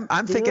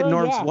 I'm thinking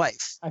Norm's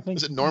wife. I think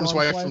is it Norm's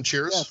wife from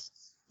Cheers? Yes.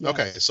 Yes.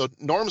 Okay, so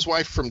Norm's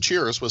wife from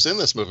Cheers was in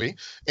this movie,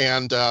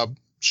 and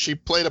she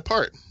played a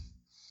part.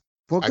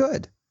 Well,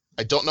 good.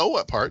 I don't know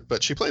what part,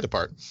 but she played a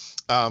part.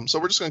 So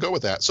we're just going to go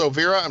with that. So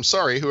Vera, I'm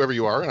sorry, whoever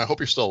you are, and I hope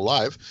you're still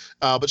alive.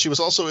 But she was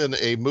also in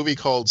a movie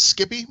called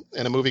Skippy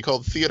and a movie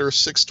called Theater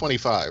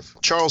 625.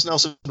 Charles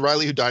Nelson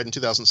Riley, who died in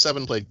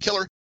 2007, played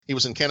Killer. He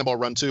was in Cannonball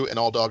Run 2 and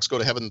All Dogs Go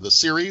to Heaven, the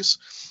series.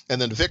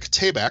 And then Vic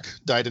Tayback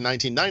died in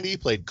 1990,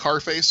 played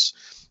Carface.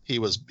 He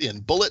was in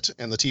Bullet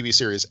and the TV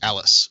series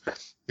Alice.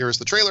 Here is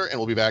the trailer, and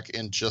we'll be back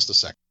in just a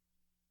sec.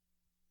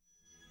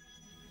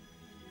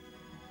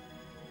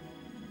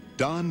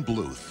 Don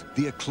Bluth,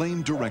 the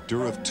acclaimed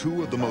director of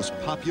 2 of the most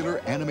popular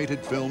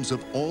animated films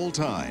of all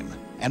time,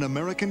 An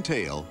American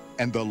Tail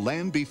and The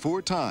Land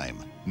Before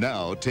Time,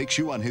 now takes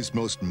you on his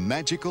most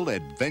magical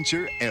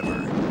adventure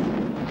ever.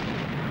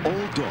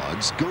 All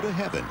dogs go to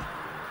heaven,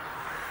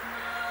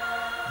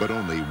 but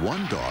only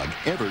one dog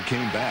ever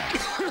came back.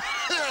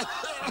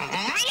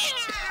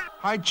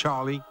 Hi,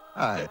 Charlie.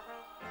 Hi.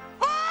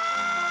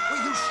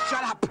 Will you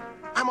shut up?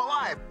 I'm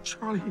alive.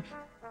 Charlie,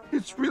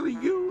 it's really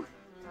you.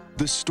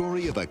 The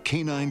story of a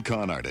canine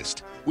con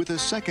artist with a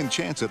second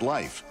chance at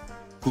life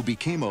who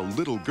became a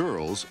little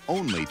girl's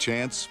only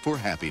chance for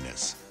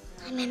happiness.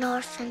 I'm an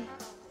orphan.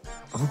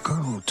 A little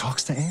girl who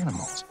talks to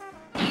animals.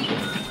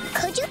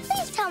 Could you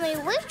please tell me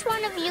which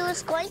one of you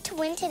is going to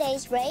win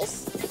today's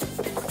race?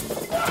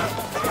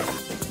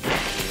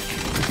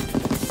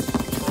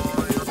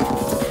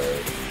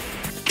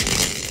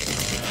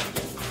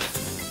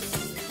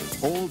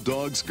 All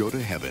Dogs Go to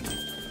Heaven,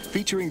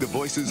 featuring the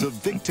voices of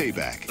Vic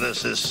Tayback.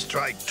 This is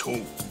strike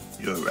 2.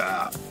 You're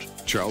out.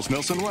 Charles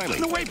Nelson Riley.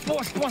 No, wait,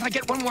 boss, I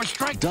get one more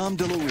strike. Dom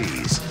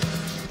DeLuise.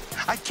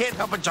 I can't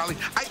help it, Charlie.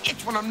 I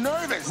itch when I'm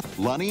nervous.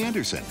 Lonnie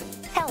Anderson.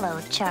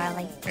 Hello,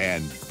 Charlie.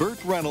 And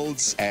Burt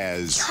Reynolds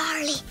as...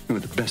 Charlie. You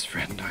were the best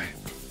friend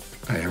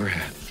I ever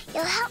had.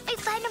 You'll help me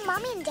find a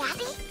mommy and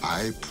daddy?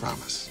 I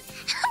promise.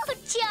 Oh,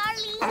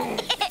 Charlie.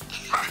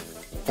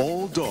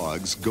 All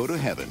Dogs Go to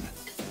Heaven.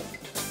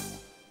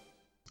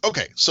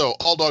 Okay, so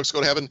All Dogs Go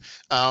to Heaven.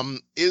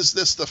 Is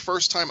this the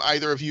first time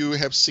either of you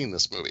have seen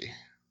this movie?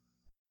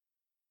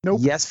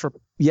 Nope. Yes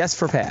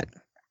for Pat.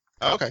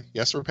 Okay,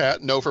 yes for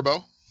Pat. No for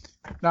Bo.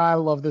 No, I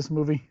love this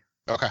movie.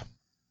 Okay.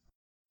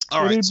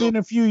 All right. It's been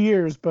a few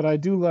years, but I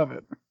do love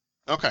it.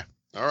 Okay.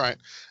 All right.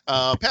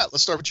 Pat,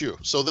 let's start with you.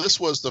 So this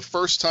was the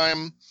first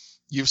time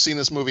you've seen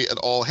this movie at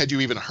all. Had you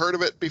even heard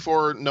of it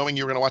before knowing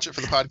you were going to watch it for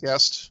the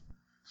podcast?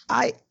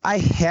 I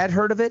had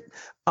heard of it,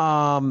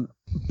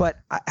 but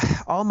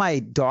all my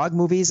dog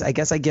movies, I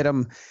guess I get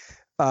them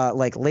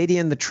like Lady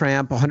and the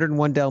Tramp,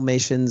 101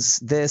 Dalmatians,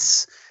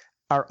 this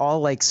are all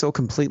like so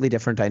completely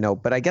different, I know.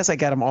 But I guess I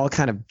got them all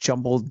kind of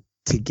jumbled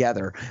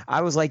together. I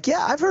was like,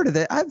 yeah, I've heard of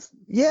it.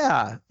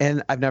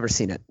 And I've never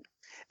seen it.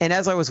 And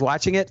as I was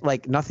watching it,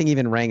 like nothing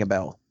even rang a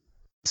bell.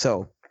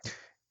 So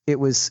it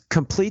was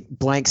complete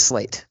blank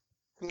slate.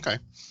 Okay.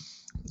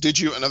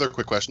 Another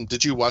quick question.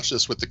 Did you watch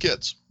this with the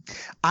kids?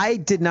 I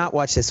did not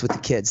watch this with the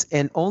kids,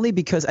 and only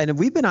because I know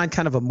we've been on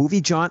kind of a movie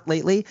jaunt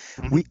lately.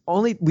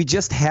 Mm-hmm. We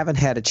just haven't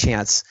had a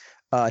chance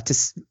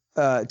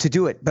to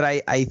do it.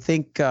 But I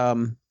think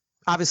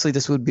obviously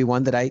this would be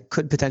one that I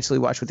could potentially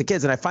watch with the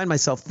kids. And I find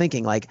myself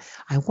thinking like,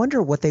 I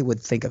wonder what they would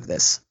think of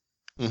this.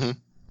 Mm-hmm.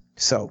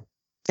 So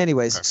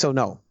anyways, okay. So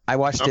no, I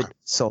watched it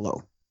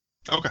solo.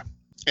 Okay.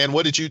 And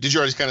what did you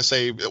already kind of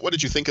say, what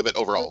did you think of it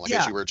overall? Like,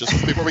 as you were just,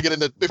 before we get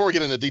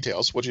into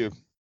details, what'd you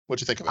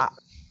think of it?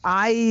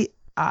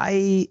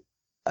 I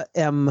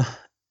am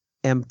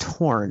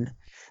torn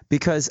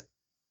because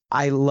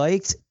I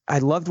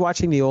loved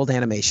watching the old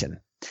animation.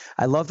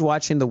 I loved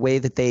watching the way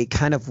that they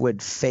kind of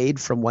would fade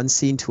from one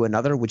scene to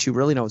another, which you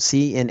really don't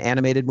see in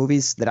animated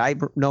movies that I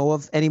know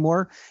of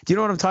anymore. Do you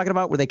know what I'm talking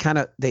about? Where they kind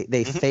of they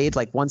mm-hmm. fade,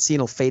 like one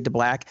scene will fade to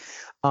black.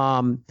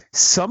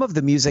 Some of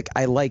the music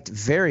I liked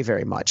very,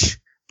 very much.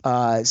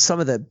 Some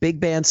of the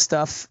big band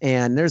stuff,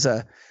 and there's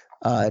a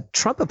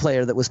trumpet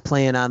player that was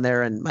playing on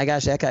there, and my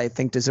gosh, that guy I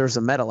think deserves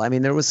a medal. I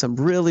mean, there was some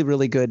really,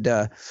 really good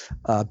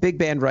big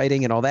band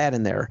writing and all that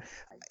in there.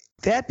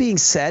 That being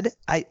said,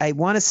 I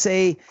want to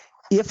say,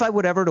 if I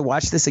would ever to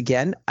watch this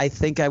again, I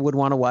think I would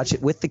want to watch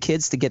it with the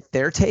kids to get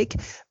their take,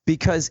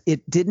 because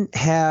it didn't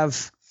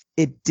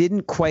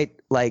quite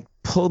like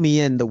pull me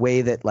in the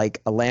way that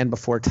like A Land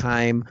Before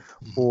Time,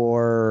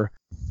 or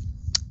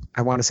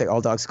I want to say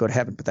All Dogs Go to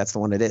Heaven, but that's the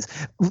one it is.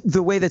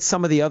 The way that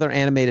some of the other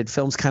animated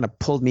films kind of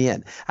pulled me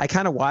in. I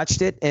kind of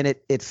watched it, and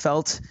it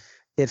felt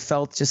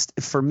just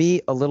for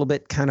me a little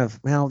bit kind of,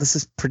 well, this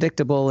is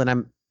predictable, and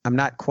I'm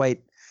not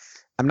quite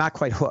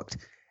hooked.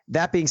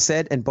 That being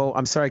said, and Bo,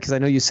 I'm sorry, because I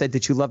know you said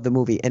that you love the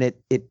movie, and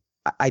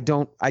I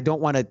don't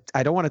want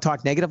to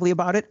talk negatively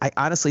about it. I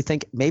honestly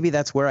think maybe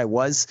that's where I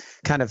was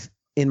kind of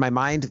in my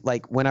mind,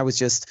 like when I was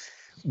just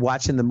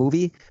watching the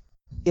movie.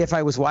 If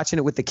I was watching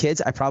it with the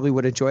kids, I probably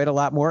would enjoy it a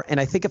lot more. And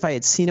I think if I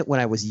had seen it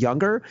when I was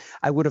younger,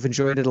 I would have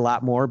enjoyed it a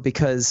lot more,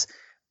 because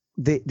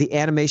the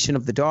animation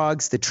of the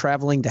dogs, the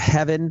traveling to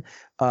heaven,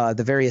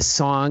 the various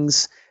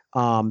songs,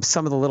 some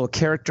of the little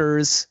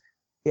characters.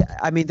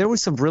 I mean, there were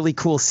some really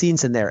cool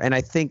scenes in there. And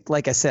I think,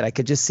 like I said, I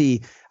could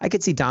see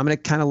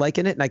Dominic kind of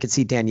liking it, and I could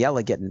see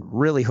Daniela getting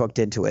really hooked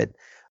into it.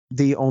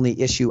 The only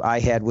issue I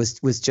had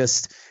was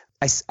just,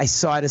 I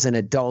saw it as an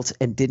adult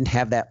and didn't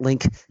have that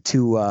link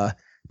to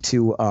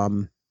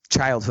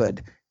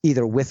childhood,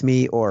 either with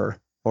me or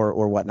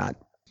whatnot.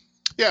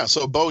 Yeah.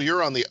 So Bo,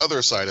 you're on the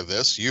other side of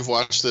this. You've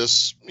watched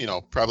this,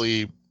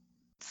 probably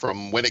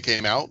from when it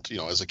came out,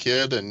 as a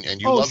kid,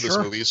 and you love this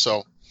movie.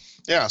 So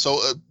yeah. So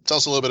tell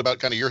us a little bit about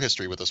kind of your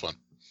history with this one.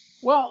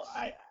 Well,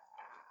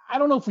 I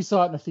don't know if we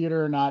saw it in the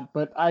theater or not,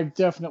 but I've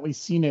definitely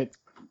seen it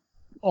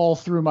all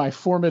through my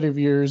formative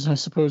years, I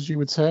suppose you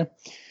would say.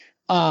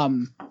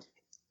 And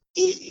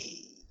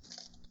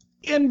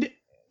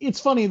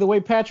it's funny, the way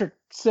Patrick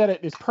said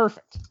it is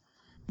perfect.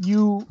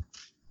 You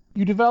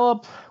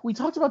develop, we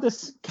talked about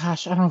this,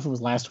 gosh, I don't know if it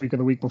was last week or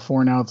the week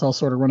before now, it's all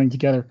sort of running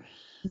together,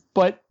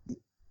 but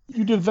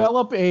you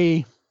develop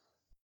a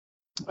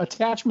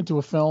attachment to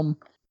a film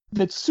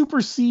that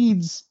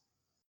supersedes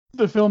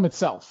the film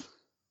itself.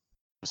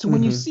 So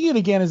when you see it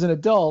again as an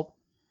adult,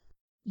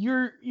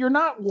 you're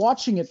not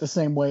watching it the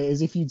same way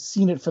as if you'd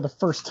seen it for the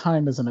first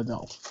time as an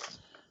adult.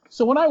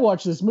 So when I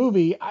watch this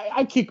movie,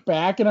 I kick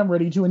back and I'm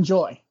ready to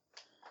enjoy.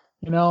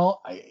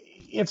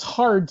 It's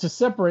hard to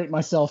separate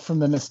myself from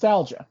the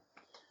nostalgia,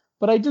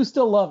 but I do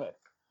still love it.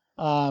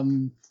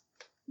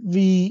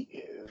 The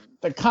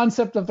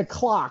concept of the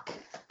clock,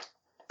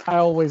 I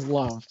always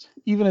loved,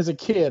 even as a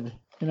kid.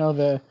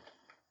 The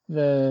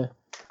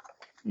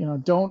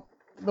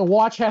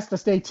watch has to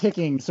stay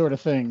ticking sort of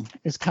thing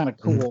is kind of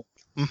cool.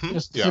 Mm-hmm.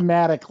 Just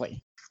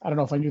thematically. I don't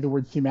know if I knew the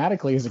word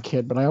thematically as a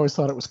kid, but I always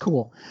thought it was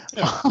cool.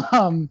 Yeah.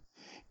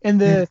 And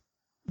the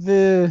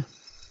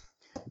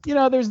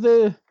there's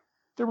the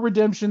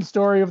redemption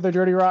story of the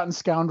Dirty Rotten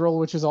Scoundrel,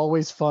 which is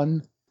always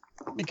fun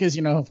because,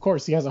 of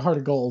course he has a heart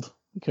of gold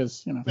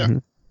because,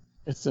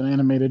 it's an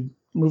animated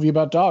movie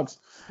about dogs.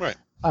 Right.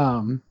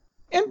 And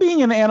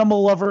being an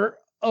animal lover,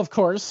 of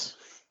course,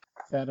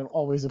 that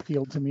always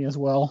appealed to me as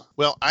well.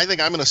 Well, I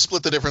think I'm going to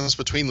split the difference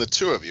between the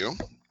two of you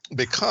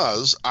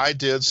because I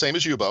did, same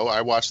as you, Bo.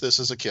 I watched this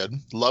as a kid,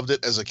 loved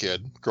it as a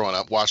kid growing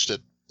up, watched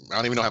it, I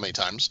don't even know how many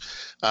times.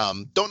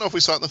 Don't know if we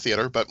saw it in the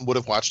theater, but would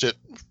have watched it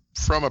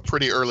from a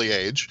pretty early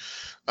age.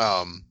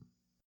 And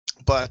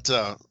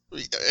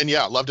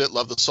yeah, loved it,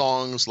 loved the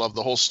songs, loved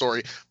the whole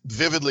story.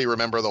 Vividly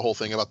remember the whole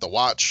thing about the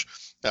watch,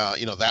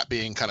 that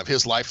being kind of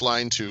his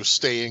lifeline to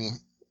staying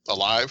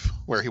alive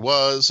where he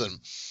was. And,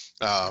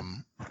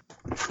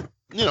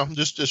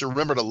 just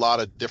remembered a lot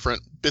of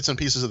different bits and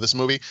pieces of this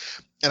movie.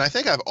 And I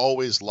think I've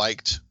always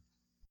liked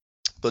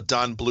the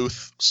Don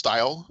Bluth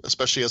style,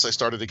 especially as I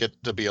started to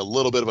get to be a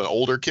little bit of an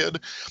older kid.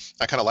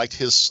 I kind of liked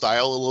his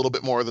style a little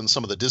bit more than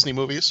some of the Disney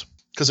movies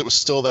because it was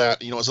still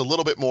that, it was a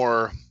little bit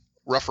more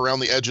rough around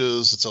the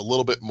edges. It's a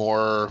little bit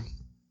more,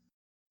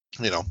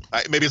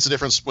 maybe it's a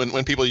difference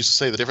when people used to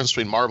say the difference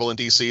between Marvel and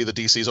DC. The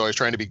DC is always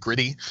trying to be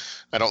gritty.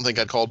 I don't think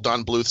I'd call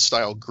Don Bluth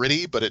style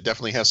gritty, but it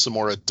definitely has some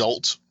more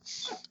adult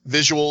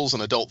visuals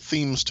and adult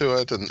themes to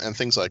it and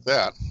things like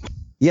that.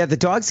 Yeah, the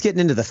dogs getting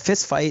into the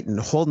fist fight and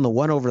holding the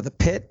one over the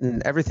pit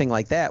and everything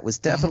like that was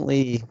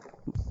definitely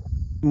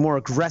more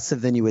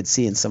aggressive than you would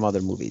see in some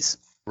other movies.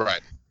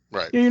 Right.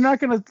 Yeah, you're not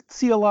going to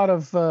see a lot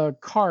of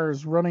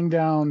cars running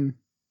down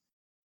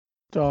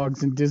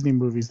dogs in Disney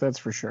movies, that's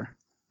for sure.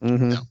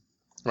 Mm-hmm. No.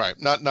 Right.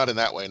 Not in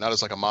that way. Not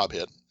as like a mob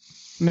hit.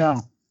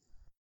 No.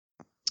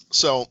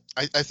 So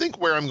I think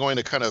where I'm going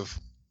to kind of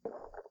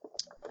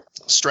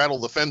straddle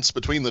the fence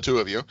between the two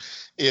of you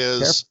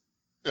is,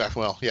 that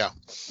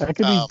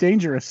could be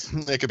dangerous.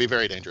 It could be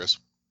very dangerous.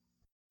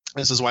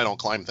 This is why I don't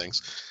climb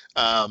things.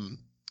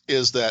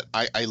 Is that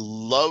I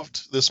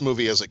loved this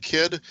movie as a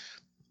kid,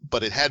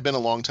 but it had been a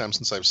long time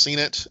since I've seen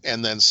it.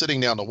 And then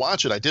sitting down to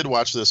watch it, I did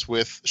watch this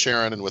with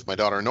Sharon and with my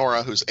daughter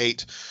Nora, who's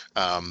 8.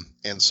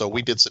 And so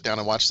we did sit down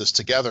and watch this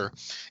together.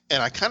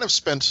 And I kind of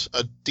spent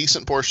a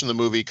decent portion of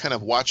the movie kind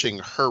of watching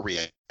her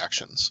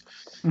reactions.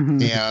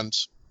 Mm-hmm.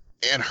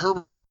 And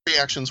her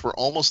reactions were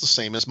almost the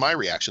same as my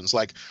reactions.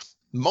 Like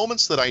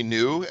moments that I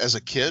knew as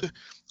a kid,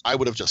 I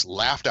would have just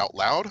laughed out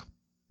loud.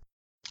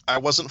 I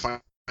wasn't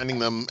finding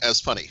them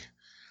as funny.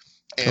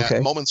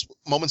 And moments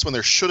when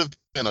there should have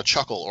been a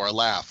chuckle or a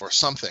laugh or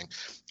something,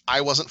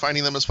 I wasn't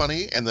finding them as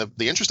funny. And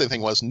the interesting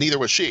thing was neither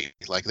was she.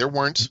 Like there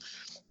weren't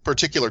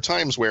particular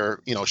times where,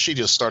 she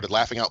just started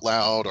laughing out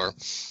loud or,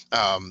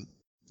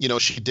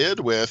 she did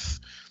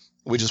with,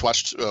 we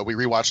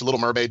rewatched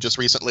Little Mermaid just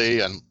recently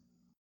and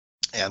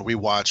we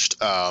watched,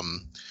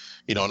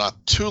 not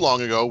too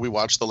long ago, we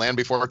watched The Land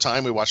Before Our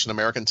Time. We watched An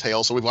American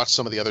Tail. So we've watched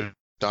some of the other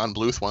Don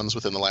Bluth ones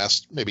within the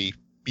last maybe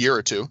year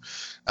or two.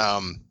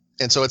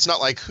 And so it's not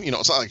like,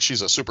 it's not like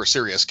she's a super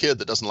serious kid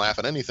that doesn't laugh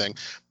at anything,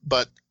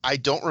 but I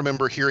don't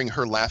remember hearing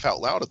her laugh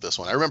out loud at this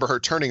one. I remember her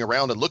turning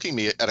around and looking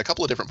me at a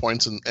couple of different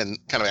points and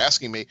kind of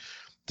asking me,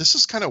 this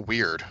is kind of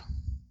weird.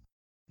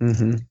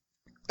 Mm-hmm.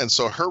 And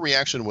so her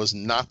reaction was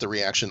not the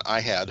reaction I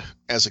had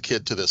as a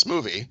kid to this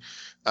movie.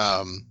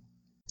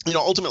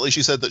 Ultimately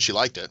she said that she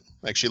liked it.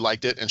 Like she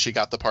liked it and she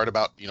got the part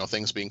about,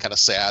 things being kind of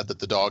sad that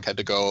the dog had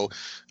to go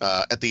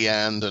at the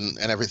end and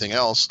everything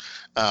else.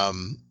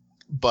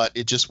 But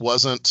it just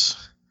wasn't,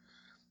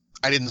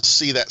 I didn't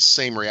see that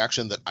same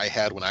reaction that I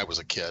had when I was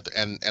a kid.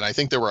 And I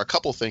think there were a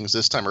couple things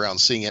this time around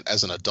seeing it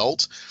as an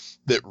adult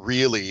that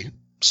really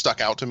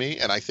stuck out to me.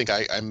 And I think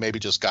I maybe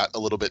just got a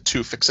little bit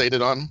too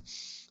fixated on.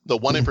 The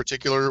one in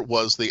particular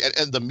was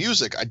the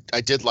music. I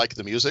did like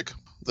the music.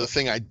 The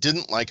thing I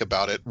didn't like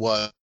about it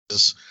was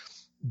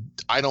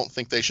I don't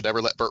think they should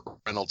ever let Burt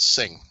Reynolds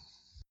sing.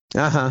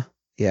 Uh-huh.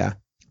 Yeah.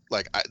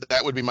 Like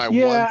that would be my one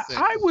thing.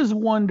 I was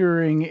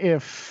wondering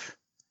if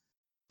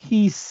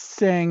he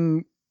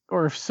sang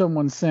or if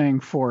someone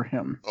sang for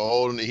him.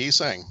 Oh, he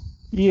sang.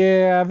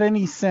 Yeah, then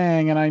he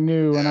sang and I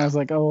knew and I was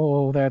like,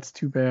 oh, that's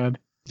too bad.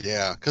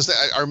 Yeah, because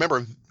I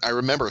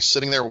remember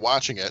sitting there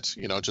watching it,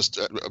 just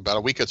about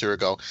a week or two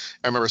ago.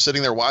 I remember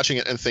sitting there watching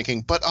it and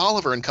thinking, but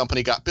Oliver and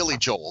Company got Billy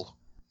Joel.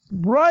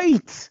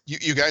 Right.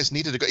 You guys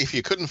needed to go. If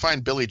you couldn't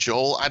find Billy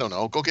Joel, I don't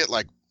know, go get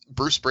like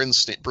Bruce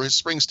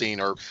Springsteen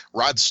or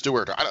Rod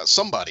Stewart or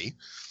somebody.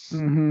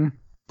 Mm-hmm.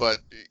 But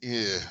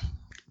yeah.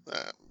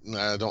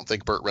 I don't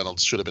think Burt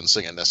Reynolds should have been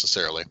singing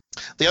necessarily.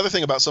 The other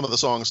thing about some of the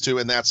songs too,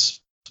 and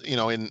that's,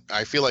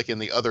 I feel like in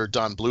the other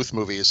Don Bluth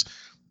movies,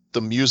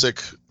 the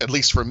music, at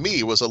least for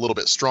me, was a little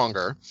bit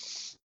stronger.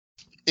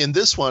 In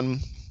this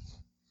one,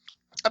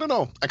 I don't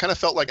know. I kind of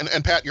felt like,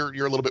 and Pat, you're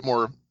a little bit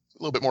more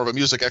of a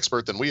music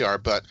expert than we are,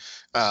 but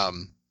I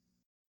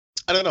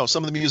don't know.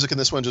 Some of the music in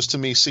this one just to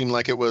me seemed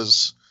like it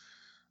was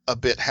a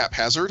bit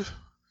haphazard.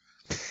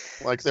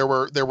 Like there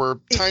were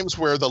times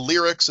where the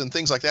lyrics and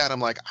things like that, I'm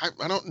like,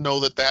 I don't know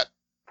that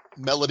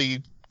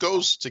melody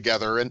goes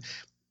together, and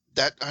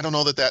that I don't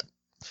know that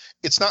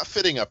it's not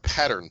fitting a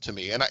pattern to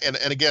me. And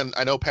again,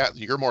 I know, Pat,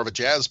 you're more of a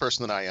jazz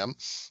person than I am,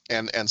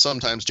 and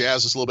sometimes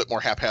jazz is a little bit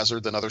more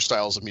haphazard than other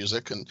styles of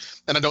music, and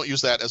I don't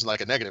use that as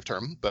like a negative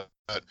term, but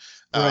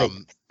Right.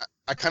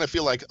 I kind of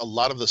feel like a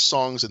lot of the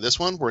songs in this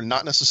one were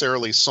not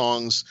necessarily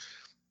songs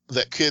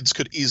that kids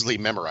could easily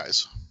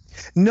memorize.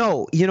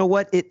 No, you know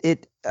what?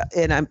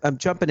 And I'm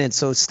jumping in,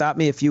 so stop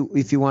me if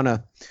you want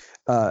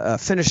to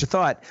finish a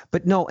thought.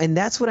 But no, and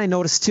that's what I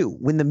noticed too.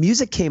 When the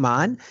music came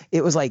on,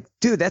 it was like,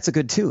 dude, that's a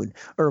good tune,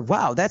 or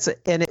wow,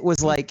 and it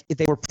was like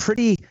they were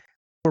pretty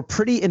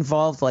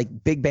involved,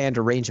 like big band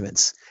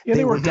arrangements. Yeah,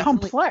 they were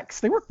complex.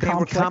 They were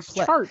complex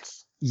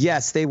charts.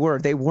 Yes, they were.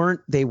 They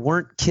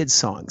weren't kids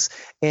songs.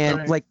 And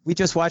Right. like we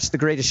just watched The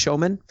Greatest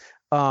Showman.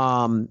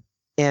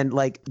 And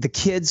like the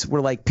kids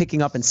were like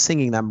picking up and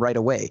singing them right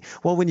away.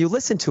 Well, when you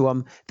listen to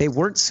them, they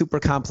weren't super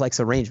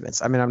complex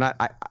arrangements. I mean,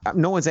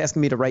 no one's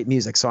asking me to write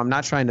music, so I'm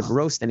not trying to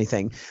roast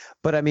anything.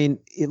 But I mean,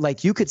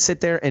 like you could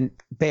sit there and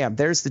bam,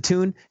 there's the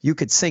tune. You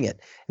could sing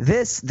it.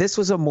 This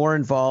was a more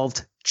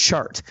involved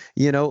chart,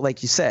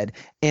 like you said.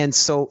 And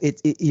so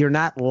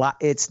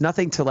it's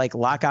nothing to like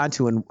lock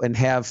onto and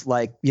have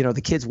like,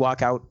 the kids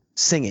walk out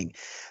singing.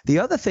 The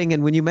other thing,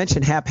 and when you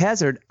mentioned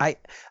haphazard,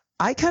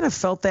 I kind of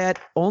felt that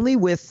only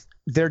with,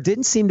 there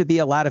didn't seem to be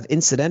a lot of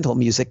incidental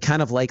music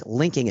kind of like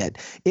linking it.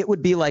 It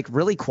would be like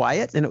really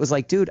quiet. And it was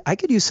like, dude, I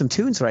could use some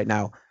tunes right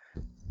now.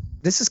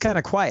 This is kind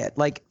of quiet.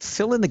 Like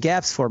fill in the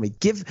gaps for me.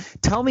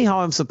 Tell me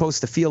how I'm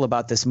supposed to feel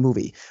about this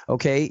movie.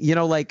 Okay.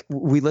 Like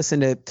we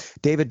listened to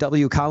David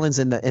W. Collins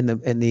in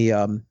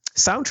the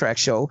soundtrack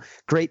show.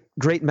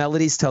 Great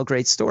melodies tell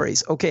great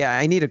stories. Okay.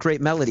 I need a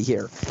great melody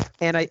here.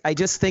 And I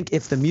just think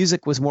if the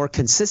music was more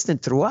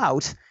consistent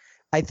throughout,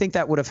 I think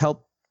that would have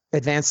helped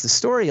advance the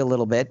story a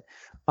little bit.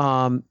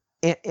 And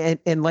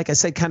like I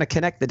said, kind of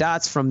connect the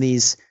dots from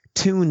these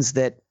tunes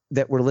that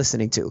we're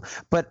listening to.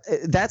 But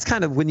that's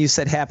kind of, when you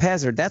said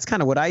haphazard, that's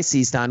kind of what I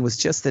seized on, was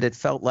just that it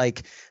felt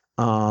like,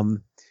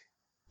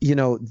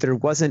 there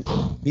wasn't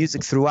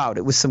music throughout.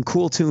 It was some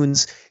cool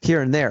tunes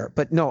here and there.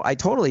 But no, I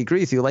totally agree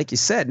with you. Like you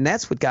said, and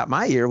that's what got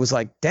my ear, was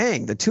like,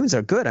 dang, the tunes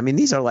are good. I mean,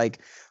 these are like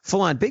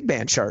full on big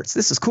band charts.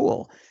 This is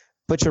cool.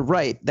 But you're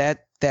right,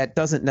 that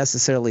doesn't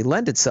necessarily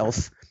lend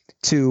itself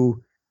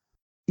to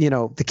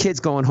the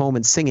kids going home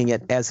and singing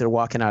it as they're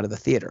walking out of the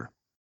theater.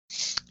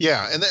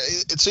 Yeah, and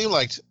it seemed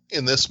like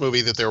in this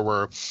movie that there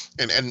were,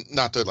 and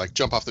not to like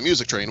jump off the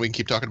music train, we can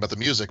keep talking about the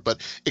music, but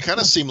it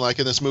kind of seemed like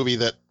in this movie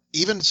that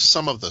even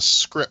some of the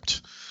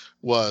script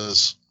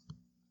was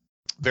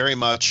very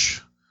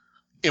much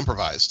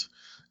improvised.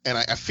 And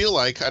I feel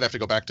like, I'd have to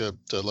go back to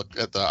look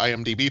at the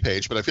IMDb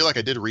page, but I feel like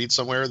I did read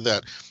somewhere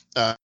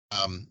that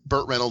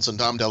Burt Reynolds and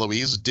Dom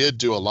DeLuise did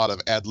do a lot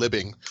of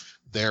ad-libbing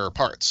their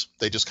parts.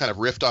 They just kind of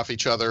riffed off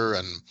each other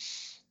and,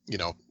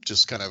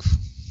 just kind of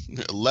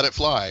let it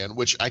fly. And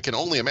which I can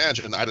only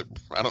imagine, I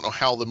don't know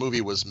how the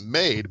movie was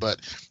made,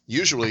 but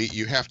usually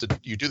you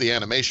do the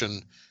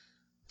animation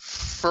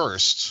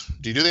first.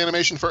 Do you do the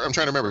animation first? I'm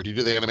trying to remember. Do you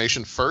do the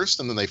animation first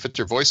and then they fit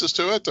your voices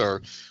to it,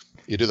 or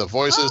you do the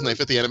voices and they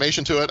fit the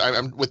animation to it?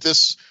 I'm with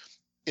this,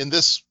 in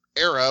this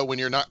era when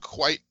you're not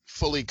quite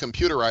fully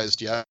computerized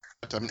yet,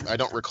 I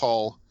don't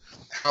recall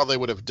how they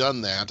would have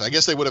done that. I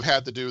guess they would have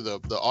had to do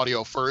the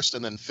audio first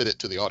and then fit it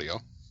to the audio.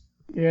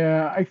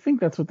 Yeah, I think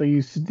that's what they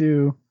used to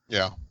do.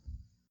 Yeah.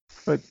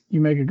 But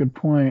you make a good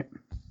point.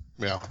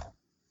 Yeah.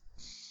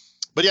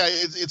 But yeah,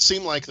 it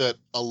seemed like that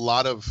a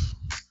lot of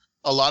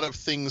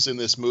things in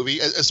this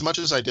movie, as much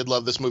as I did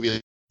love this movie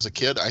as a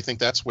kid, I think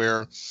that's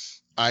where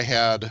I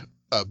had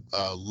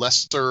a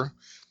lesser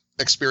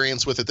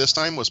experience with it this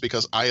time, was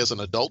because I, as an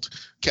adult,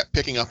 kept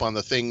picking up on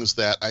the things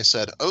that I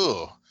said,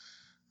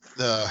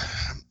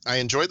 I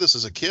enjoyed this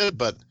as a kid,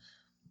 but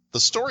the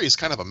story is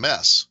kind of a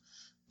mess.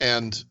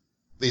 And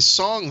these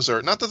songs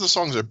are, not that the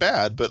songs are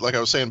bad, but like I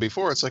was saying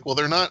before, it's like, well,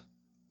 they're not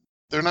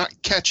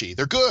catchy.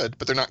 They're good,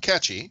 but they're not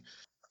catchy.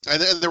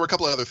 And there were a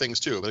couple of other things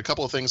too, but a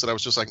couple of things that I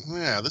was just like,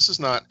 yeah, this is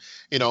not,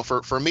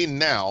 for me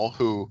now,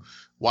 who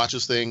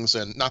watches things,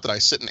 and not that I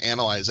sit and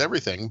analyze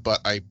everything,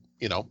 but I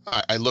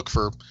look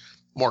for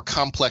more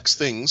complex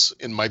things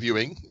in my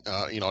viewing.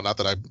 Not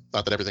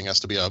that everything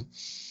has to be a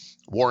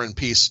War and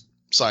Peace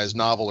size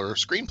novel or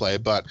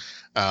screenplay, but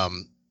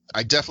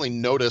I definitely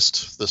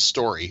noticed the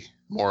story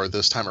more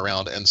this time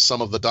around, and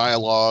some of the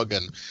dialogue,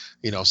 and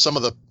some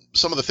of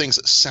the things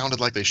that sounded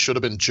like they should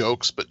have been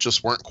jokes but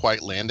just weren't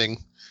quite landing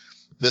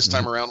this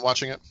time around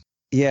watching it.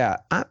 Yeah,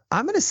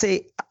 I'm gonna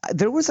say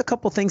there was a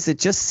couple things that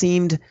just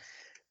seemed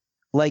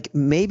like,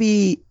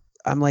 maybe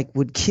I'm like,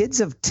 would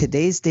kids of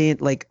today's day,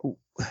 like,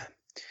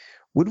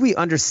 would we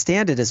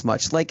understand it as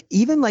much? Like,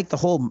 even like the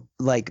whole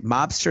like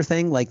mobster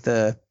thing, like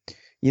the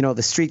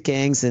street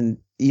gangs, and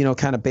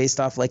kind of based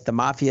off like the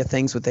mafia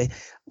things with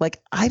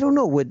I don't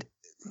know,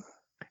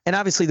 and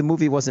obviously the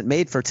movie wasn't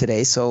made for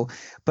today. So,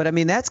 but I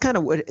mean, that's kind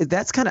of,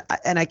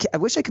 and I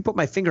wish I could put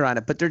my finger on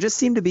it, but there just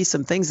seem to be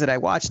some things that I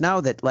watch now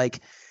that,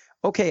 like,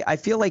 okay, I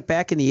feel like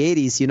back in the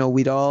 80s,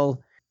 we'd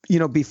all,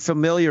 be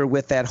familiar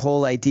with that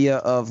whole idea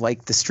of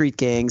like the street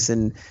gangs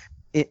and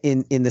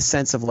in the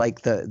sense of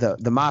like the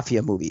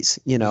mafia movies,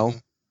 you know,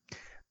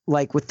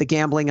 like with the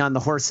gambling on the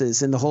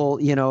horses and the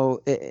whole, you know,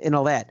 and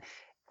all that.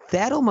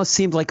 That almost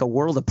seemed like a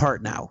world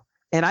apart now.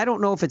 And I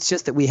don't know if it's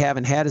just that we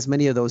haven't had as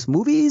many of those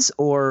movies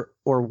or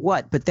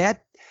what, but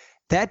that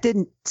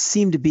doesn't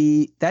seem to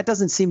be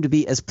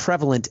as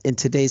prevalent in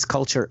today's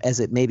culture as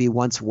it maybe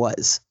once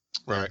was.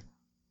 Right.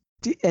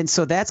 And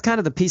so that's kind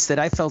of the piece that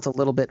I felt a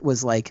little bit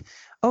was like,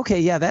 okay,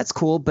 yeah, that's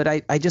cool. But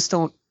I just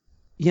don't,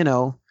 you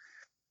know,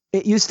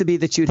 it used to be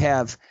that you'd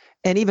have,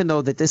 and even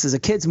though that this is a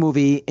kid's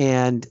movie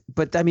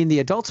but I mean, the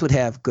adults would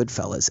have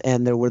Goodfellas,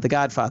 and there were the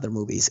Godfather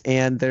movies,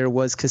 and there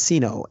was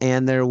Casino,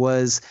 and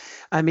there's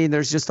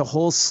just a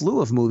whole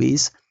slew of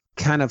movies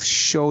kind of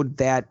showed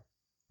that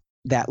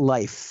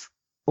life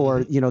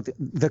or, you know,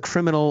 the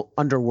criminal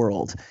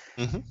underworld.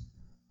 Mm-hmm.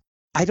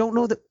 I don't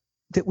know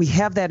that we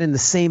have that in the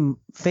same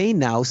vein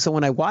now. So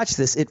when I watch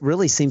this, it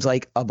really seems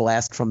like a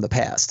blast from the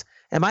past.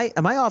 Am I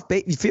off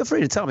base? Feel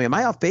free to tell me. Am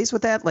I off base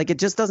with that? Like, it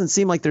just doesn't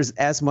seem like there's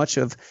as much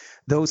of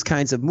those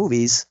kinds of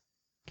movies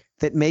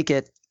that make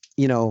it,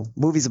 you know,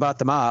 movies about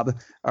the mob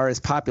are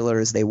as popular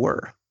as they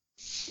were.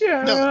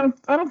 Yeah, no.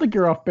 I don't think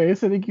you're off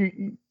base. I think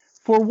you,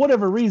 for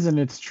whatever reason,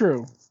 it's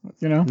true.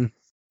 You know,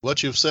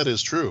 what you've said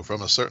is true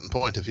from a certain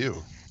point of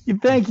view.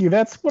 Thank you.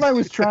 That's what I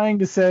was trying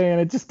to say,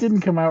 and it just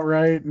didn't come out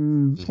right.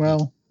 And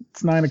well,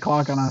 it's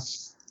 9:00 on a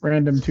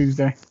random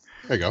Tuesday.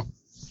 There you go.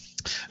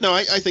 No,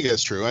 I think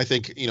that's true. I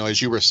think, you know,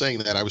 as you were saying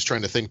that, I was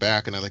trying to think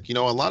back, and I like, you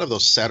know, a lot of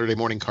those Saturday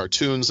morning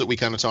cartoons that we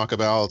kind of talk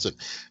about, and,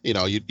 you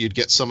know, you'd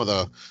get some of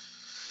the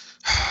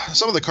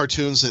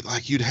cartoons that,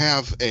 like, you'd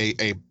have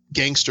a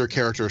gangster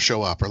character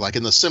show up, or like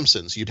in The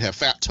Simpsons, you'd have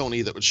Fat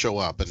Tony that would show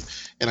up,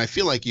 and I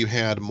feel like you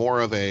had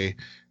more of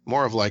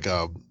like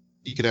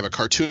you could have a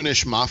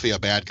cartoonish mafia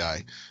bad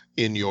guy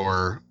in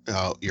your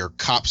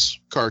Cops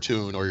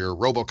cartoon or your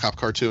RoboCop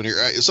cartoon or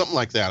something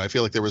like that. I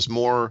feel like there was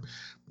more.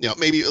 You know,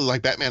 maybe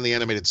like Batman the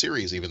Animated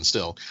Series, even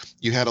still,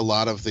 you had a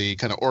lot of the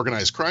kind of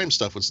organized crime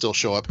stuff would still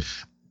show up.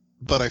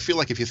 But I feel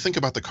like if you think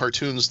about the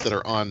cartoons that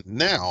are on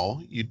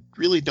now, you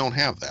really don't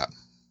have that.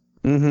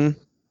 Mm-hmm.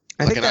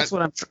 I think that's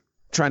what I'm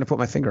trying to put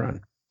my finger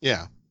on.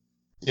 Yeah.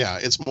 Yeah.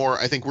 It's more,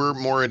 I think we're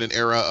more in an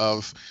era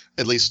of,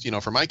 at least, you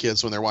know, for my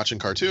kids, when they're watching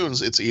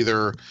cartoons, it's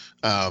either,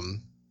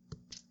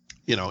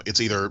 you know,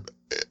 it's either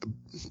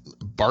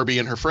Barbie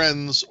and her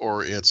friends,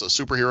 or it's a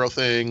superhero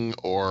thing,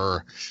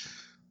 or,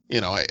 you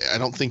know, I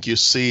don't think you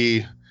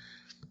see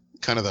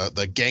kind of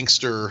the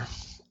gangster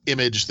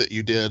image that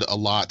you did a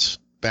lot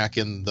back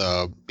in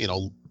the, you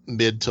know,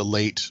 mid to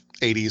late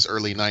 80s,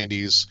 early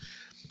 90s.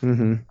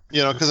 Mm-hmm.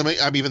 You know, because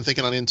I'm even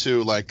thinking on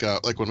into like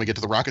when we get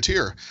to The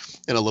Rocketeer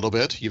in a little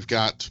bit, you've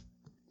got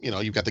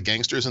the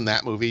gangsters in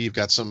that movie. You've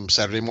got some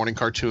Saturday morning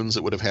cartoons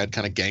that would have had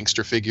kind of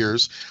gangster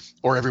figures,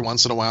 or every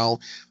once in a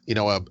while, you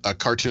know, a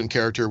cartoon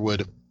character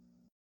would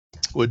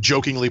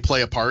jokingly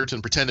play a part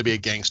and pretend to be a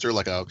gangster,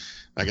 like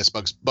I guess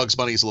Bugs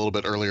Bunny's a little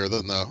bit earlier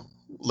than the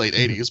late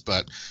 80s,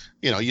 but,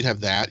 you know, you'd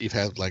have that. You've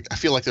had, like, I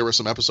feel like there were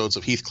some episodes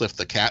of Heathcliff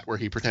the Cat where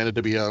he pretended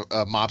to be a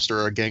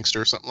mobster or a gangster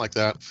or something like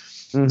that.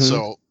 Mm-hmm.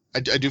 So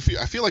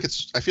I feel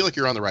like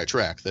you're on the right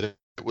track, that it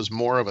was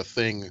more of a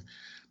thing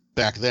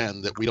back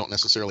then that we don't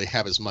necessarily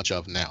have as much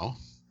of now.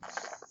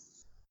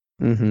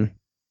 Mm-hmm.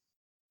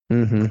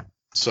 Mm-hmm.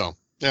 So,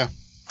 yeah.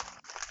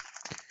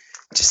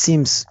 Just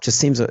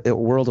seems a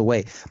world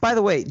away. By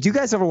the way, do you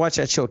guys ever watch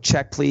that show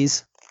Check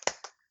Please?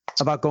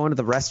 About going to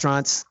the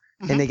restaurants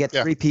and they get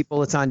three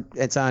people. It's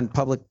on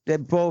public.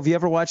 Bo, have you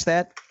ever watched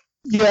that?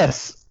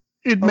 Yes.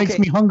 It makes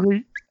me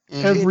hungry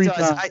every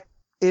time.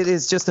 It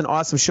is just an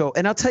awesome show.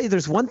 And I'll tell you,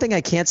 there's one thing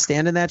I can't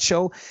stand in that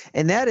show,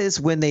 and that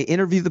is when they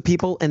interview the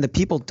people and the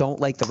people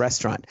don't like the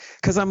restaurant.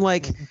 Because I'm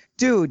like,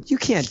 dude, you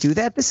can't do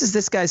that. This is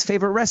this guy's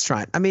favorite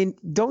restaurant. I mean,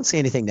 don't say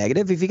anything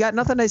negative. If you got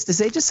nothing nice to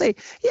say, just say,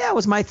 yeah, it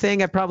was my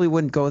thing. I probably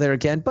wouldn't go there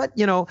again. But,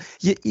 you know,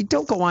 you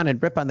don't go on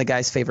and rip on the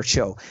guy's favorite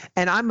show.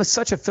 And I'm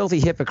such a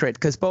filthy hypocrite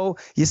because, Bo,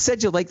 you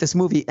said you liked this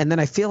movie, and then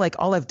I feel like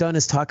all I've done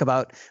is talk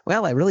about,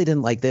 well, I really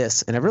didn't like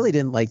this, and I really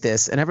didn't like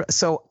this.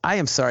 So I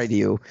am sorry to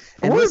you.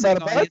 And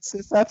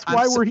that's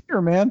why we're here,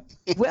 man.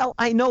 Well,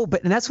 I know,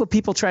 and that's what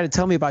people try to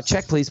tell me about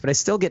Check Please, but I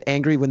still get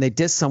angry when they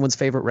diss someone's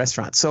favorite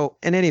restaurant. So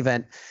in any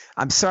event,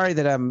 I'm sorry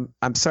that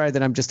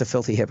I'm just a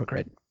filthy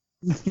hypocrite.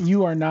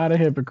 You are not a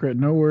hypocrite.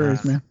 No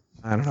worries, man.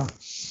 I don't know.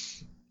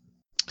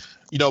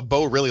 You know,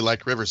 Bo really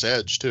liked River's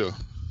Edge too.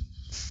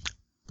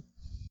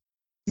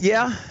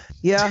 Yeah.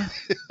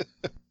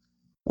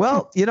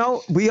 Well, you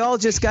know, we all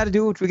just got to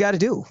do what we got to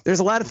do. There's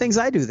a lot of things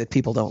I do that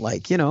people don't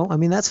like, you know. I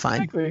mean, that's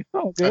fine. Exactly.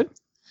 Oh, good.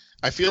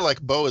 I feel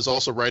like Bo is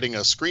also writing a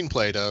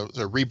screenplay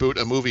to reboot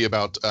a movie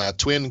about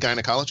twin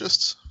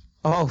gynecologists.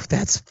 Oh,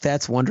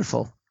 that's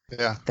wonderful.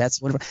 Yeah.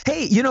 That's wonderful.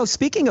 Hey, you know,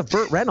 speaking of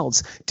Burt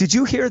Reynolds, did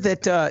you hear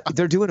that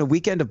they're doing a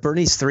weekend of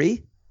Bernie's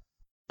 3?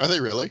 Are they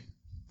really?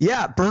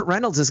 Yeah, Burt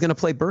Reynolds is going to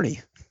play Bernie.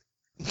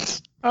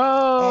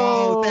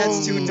 Oh,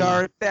 that's too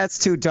dark. That's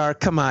too dark.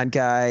 Come on,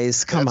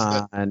 guys. Come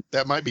on.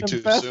 That might be too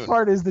soon. The best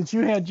part is that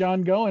you had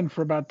John going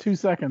for about 2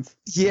 seconds.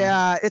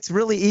 Yeah, it's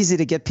really easy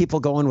to get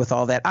people going with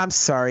all that. I'm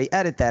sorry.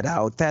 Edit that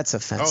out. That's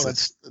offensive.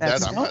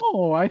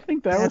 I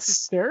think that was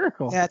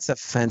hysterical. That's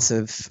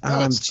offensive.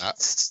 No, it's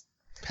not.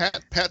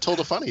 Pat told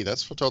a funny.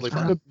 That's totally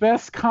fine. The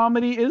best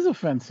comedy is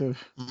offensive.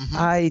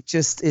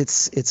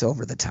 It's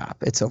over the top.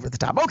 It's over the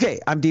top. Okay,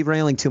 I'm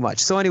derailing too much.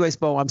 So anyways,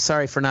 Bo, I'm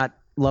sorry for not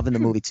loving the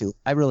movie too.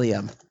 I really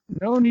am.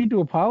 No need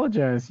to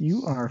apologize.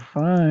 You are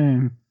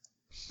fine.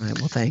 All right,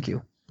 well, thank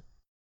you.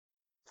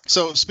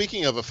 So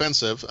speaking of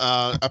offensive,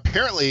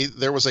 apparently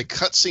there was a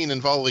cutscene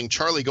involving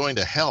Charlie going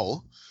to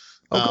hell.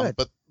 Oh,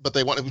 good. But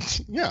they wanted,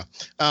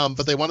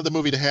 but they wanted the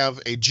movie to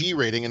have a G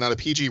rating and not a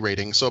PG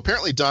rating. So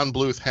apparently Don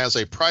Bluth has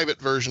a private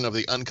version of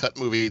the uncut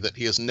movie that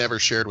he has never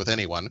shared with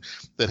anyone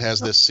that has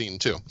this scene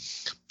too.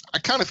 I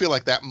kind of feel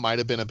like that might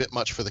have been a bit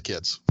much for the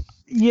kids.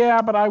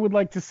 Yeah, but I would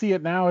like to see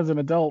it now as an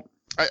adult.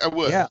 I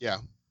would, yeah.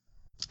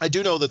 I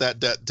do know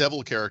that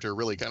devil character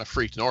really kind of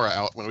freaked Nora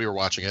out when we were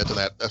watching it,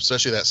 and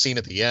especially that scene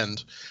at the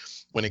end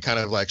when he kind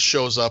of like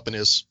shows up and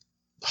is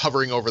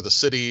hovering over the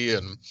city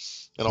and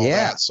all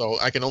that. So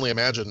I can only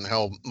imagine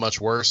how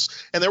much worse.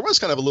 And there was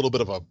kind of a little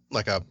bit of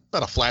not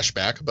a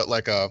flashback, but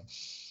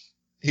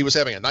he was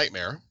having a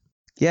nightmare.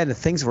 Yeah, the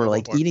things were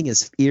like eating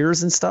his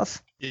ears and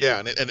stuff.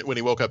 Yeah, and when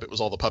he woke up, it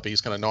was all the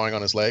puppies kind of gnawing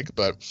on his leg.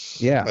 But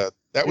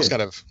that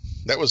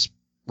was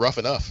rough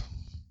enough.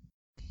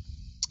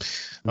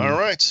 All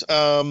right.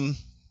 Well,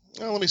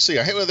 let me see.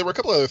 There were a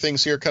couple other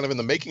things here kind of in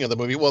the making of the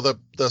movie. Well,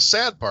 the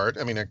sad part,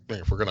 I mean,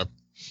 if we're going to,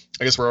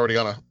 I guess we're already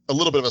on a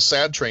little bit of a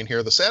sad train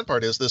here. The sad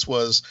part is this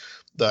was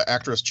the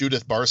actress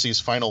Judith Barcy's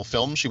final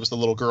film. She was the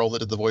little girl that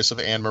did the voice of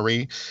Anne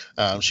Marie.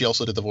 She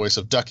also did the voice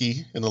of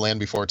Ducky in The Land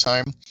Before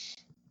Time.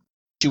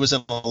 She was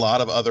in a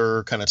lot of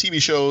other kind of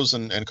TV shows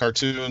and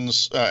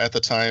cartoons at the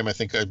time. I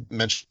think I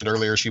mentioned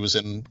earlier she was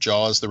in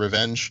Jaws: The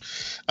Revenge.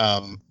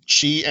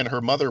 She and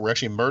her mother were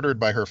actually murdered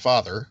by her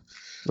father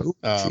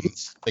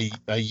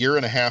a year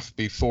and a half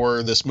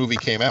before this movie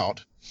came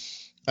out.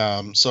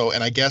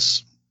 And I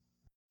guess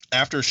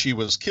after she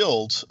was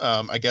killed,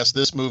 I guess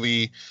this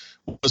movie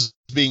was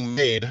being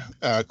made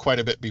quite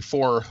a bit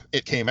before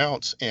it came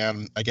out,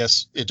 and I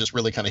guess it just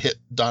really kind of hit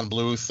Don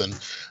Bluth and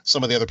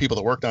some of the other people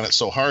that worked on it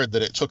so hard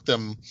that it took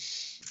them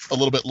a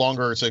little bit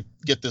longer to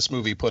get this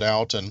movie put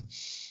out, and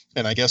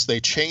I guess they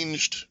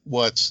changed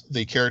what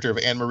the character of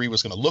Anne Marie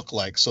was going to look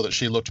like so that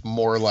she looked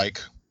more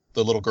like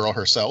the little girl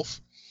herself.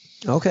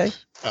 Okay.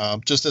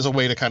 Just as a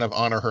way to kind of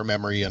honor her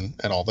memory and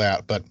all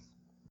that. But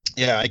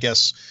yeah, I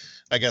guess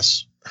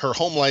her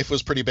home life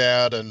was pretty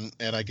bad, and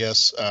I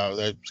guess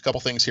there's a couple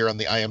things here on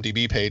the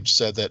IMDb page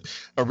said that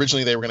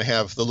originally they were going to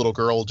have the little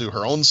girl do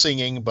her own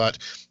singing, but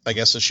I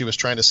guess as she was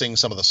trying to sing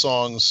some of the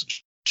songs,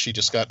 she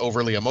just got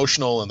overly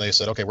emotional, and they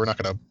said, okay, we're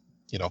not going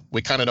to,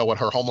 we kind of know what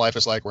her home life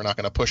is like. We're not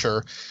going to push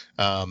her.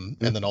 And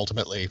then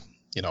ultimately,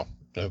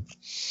 a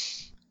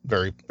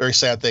very, very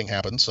sad thing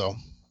happened. So.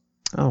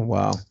 Oh,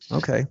 wow.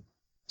 Okay.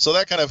 So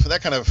that kind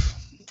of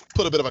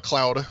put a bit of a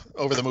cloud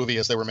over the movie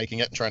as they were making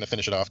it and trying to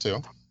finish it off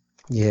too.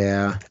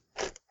 Yeah.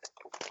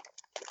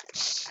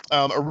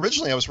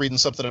 Originally, I was reading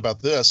something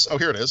about this. Oh,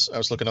 here it is. I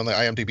was looking on the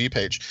IMDb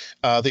page.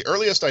 The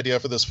earliest idea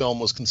for this film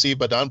was conceived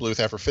by Don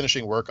Bluth after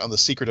finishing work on The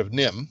Secret of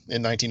NIMH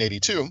in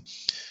 1982.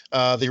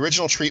 The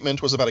original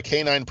treatment was about a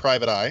canine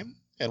private eye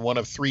and one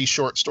of 3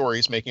 short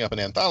stories making up an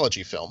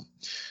anthology film.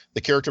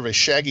 The character of a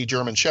shaggy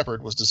German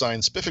shepherd was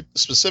designed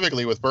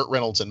specifically with Burt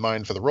Reynolds in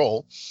mind for the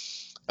role.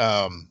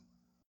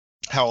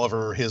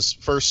 However, his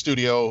first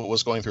studio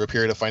was going through a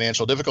period of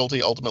financial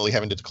difficulty, ultimately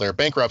having to declare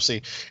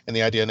bankruptcy, and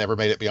the idea never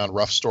made it beyond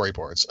rough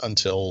storyboards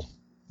until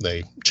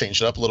they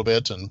changed it up a little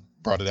bit and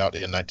brought it out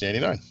in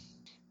 1989.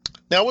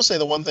 Now, I will say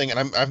the one thing,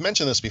 and I've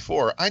mentioned this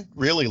before, I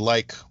really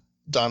like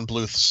Don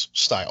Bluth's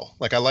style.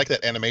 Like, I like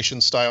that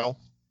animation style.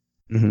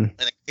 Mm-hmm.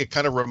 And it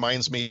kind of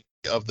reminds me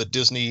of the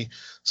Disney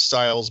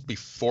styles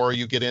before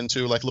you get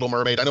into like Little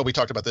Mermaid. I know we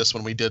talked about this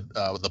when we did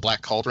the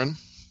Black Cauldron.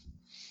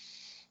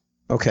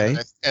 Okay.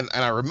 And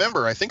I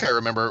remember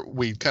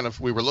we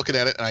were looking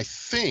at it, and I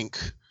think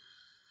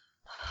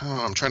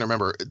I'm trying to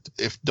remember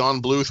if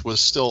Don Bluth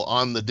was still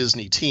on the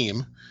Disney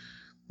team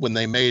when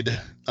they made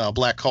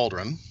Black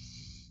Cauldron.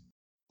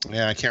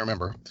 Yeah, I can't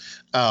remember.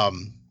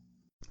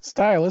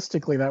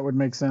 Stylistically, that would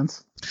make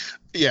sense.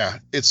 Yeah,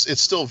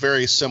 it's still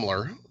very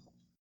similar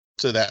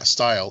to that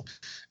style.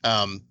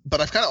 But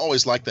I've kind of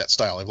always liked that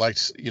style. I've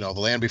liked, The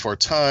Land Before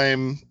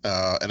Time,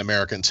 An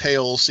American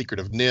Tail,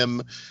 Secret of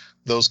NIMH,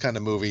 those kind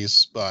of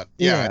movies. But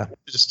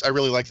I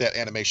really like that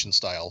animation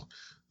style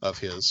of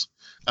his.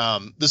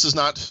 This is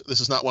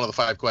not one of the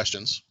 5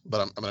 questions,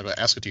 but I'm going to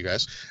ask it to you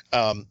guys.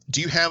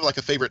 Do you have like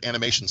a favorite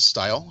animation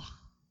style?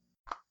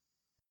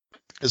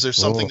 Is there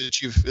something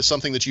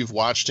that you've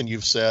watched and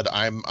you've said,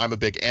 I'm a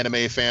big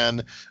anime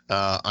fan,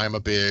 I'm a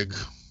big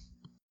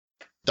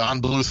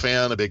Don Bluth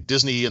fan, a big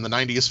Disney in the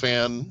 90s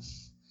fan?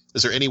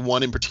 Is there any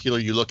one in particular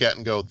you look at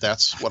and go,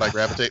 that's what I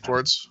gravitate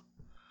towards?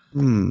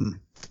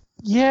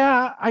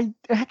 Yeah, I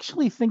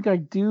actually think I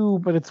do,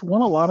 but it's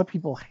one a lot of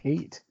people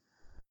hate.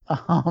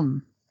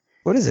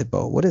 What is it,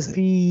 Bo? What is it?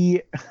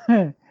 The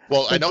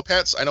Well, I know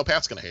Pat's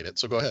gonna hate it,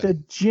 so go ahead. The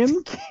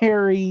Jim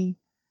Carrey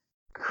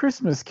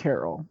Christmas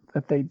Carol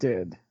that they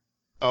did.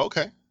 Oh,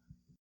 okay.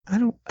 I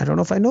don't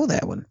know if I know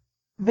that one.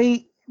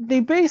 They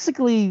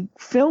basically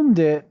filmed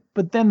it,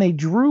 but then they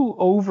drew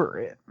over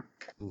it.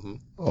 Mm-hmm.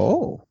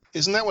 Oh.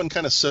 Isn't that one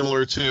kind of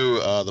similar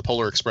to the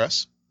Polar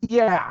Express?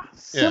 Yeah,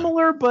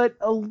 similar, but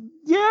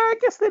yeah, I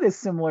guess that is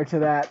similar to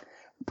that.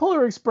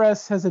 Polar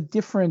Express has a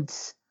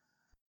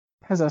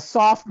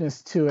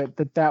softness to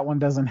it that one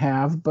doesn't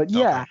have, but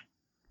yeah. Okay.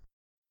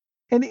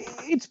 And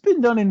it's been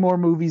done in more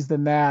movies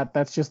than that.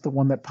 That's just the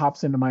one that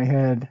pops into my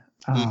head.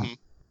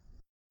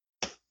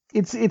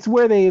 It's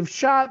where they've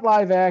shot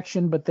live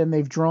action, but then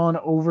they've drawn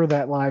over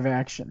that live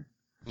action.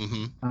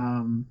 Mm-hmm.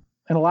 And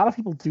a lot of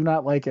people do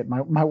not like it.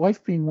 My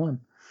wife being one.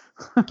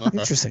 Okay.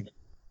 Interesting.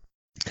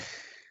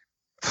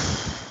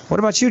 What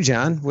about you,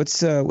 John?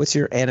 What's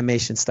your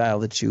animation style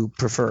that you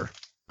prefer?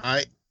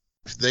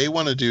 If they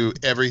want to do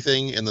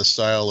everything in the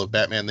style of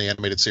Batman the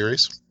Animated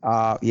Series.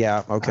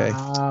 Yeah, okay.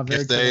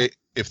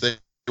 If they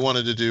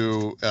wanted to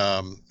do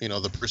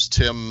the Bruce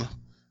Timm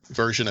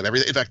version of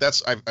everything. In fact,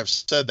 I've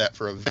said that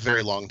for a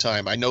very long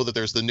time. I know that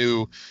there's the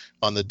new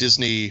on the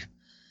Disney.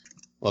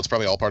 Well, it's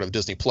probably all part of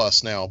Disney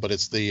Plus now, but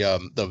it's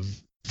the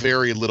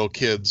very little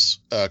kids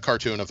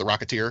cartoon of the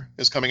Rocketeer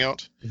is coming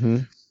out. Mm-hmm.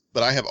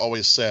 But I have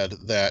always said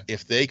that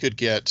if they could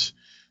get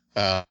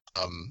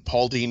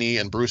Paul Dini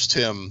and Bruce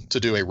Timm to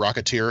do a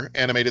Rocketeer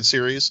animated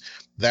series,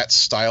 that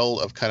style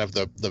of kind of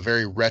the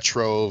very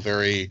retro,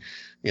 very,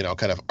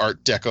 kind of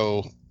Art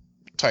Deco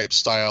type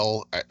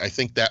style, I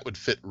think that would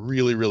fit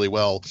really, really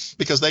well,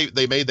 because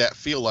they made that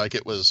feel like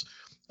it was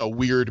a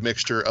weird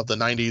mixture of the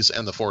 90s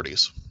and the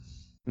 40s.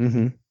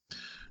 Mm-hmm.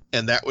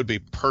 And that would be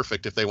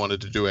perfect if they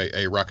wanted to do a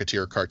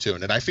Rocketeer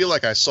cartoon. And I feel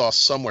like I saw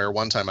somewhere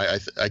one time, I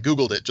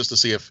Googled it just to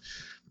see if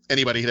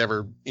anybody had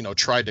ever,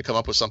 tried to come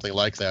up with something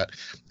like that.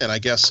 And I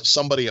guess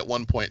somebody at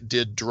one point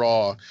did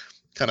draw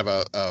kind of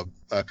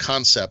a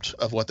concept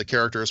of what the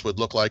characters would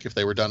look like if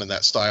they were done in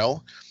that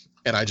style.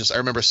 And I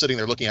remember sitting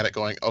there looking at it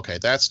going, okay,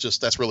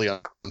 that's really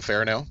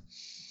unfair now.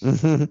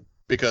 Mm-hmm.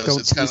 Because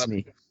it's kind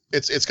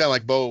of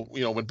like Bo,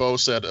 when Bo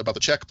said about the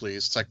check,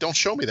 please, it's like, don't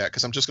show me that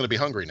because I'm just going to be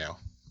hungry now.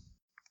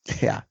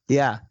 Yeah.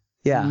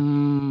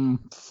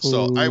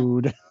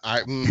 Food.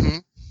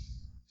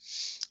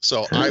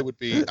 So I would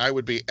be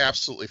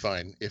absolutely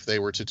fine if they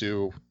were to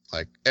do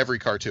like every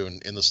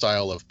cartoon in the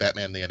style of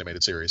Batman the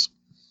Animated Series.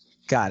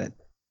 Got it.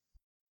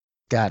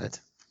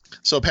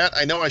 So Pat,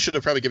 I know I should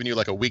have probably given you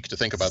like a week to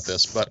think about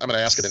this, but I'm going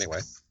to ask it anyway.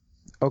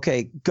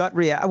 Okay, gut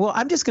react. Well,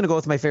 I'm just going to go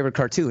with my favorite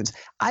cartoons.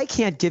 I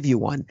can't give you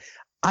one.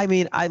 I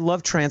mean, I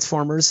love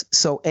Transformers,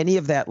 so any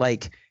of that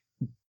like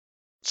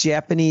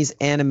Japanese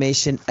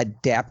animation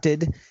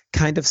adapted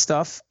kind of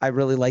stuff, I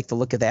really like the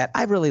look of that.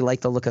 I really like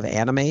the look of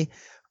anime.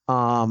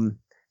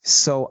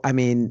 So I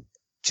mean,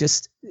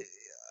 just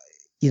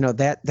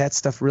that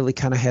stuff really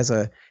kind of has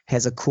a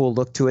cool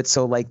look to it.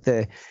 So like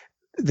the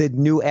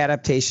new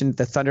adaptation,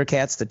 the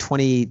Thundercats, the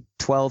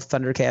 2012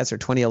 Thundercats or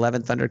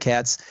 2011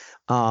 Thundercats.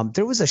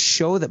 There was a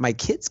show that my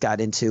kids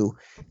got into.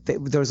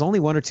 There was only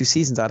 1 or 2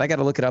 seasons out. I got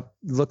to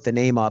look the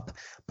name up.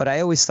 But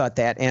I always thought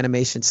that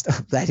animation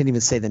stuff, I didn't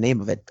even say the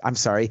name of it. I'm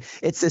sorry.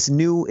 It's this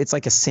new, it's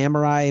like a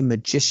samurai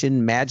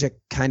magician magic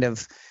kind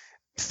of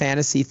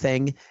fantasy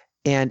thing.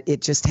 And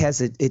it just has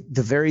the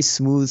very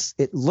smooth,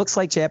 it looks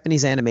like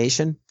Japanese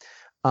animation.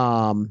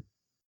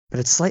 But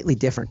it's slightly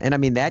different. And I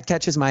mean, that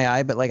catches my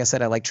eye. But like I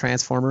said, I like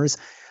Transformers.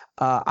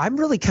 I'm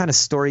really kind of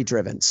story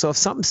driven. So if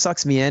something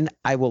sucks me in,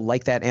 I will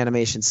like that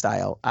animation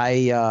style.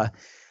 Watching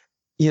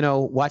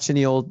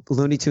the old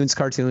Looney Tunes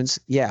cartoons.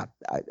 Yeah,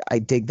 I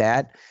dig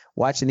that.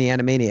 Watching the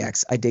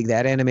Animaniacs. I dig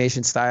that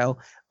animation style.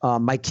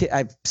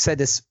 I've said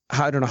this,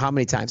 I don't know how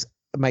many times.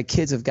 My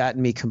kids have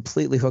gotten me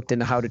completely hooked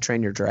into How to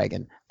Train Your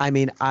Dragon. I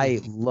mean, I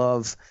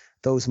love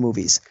those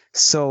movies.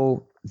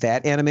 So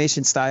that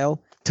animation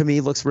style to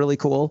me looks really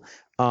cool.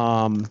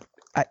 I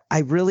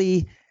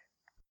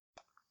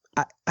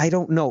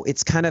don't know.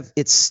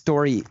 It's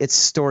story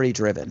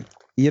driven.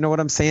 You know what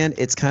I'm saying?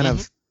 It's kind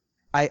of,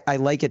 I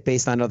like it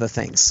based on other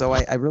things. So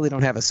I really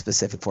don't have a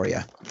specific for you.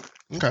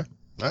 Okay.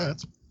 All right.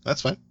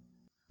 That's fine.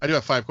 I do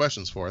have 5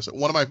 questions for us.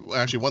 One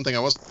thing I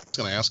was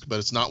going to ask, but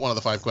it's not one of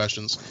the 5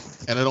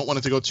 questions, and I don't want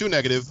it to go too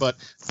negative, but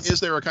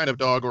is there a kind of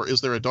dog, or is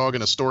there a dog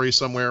in a story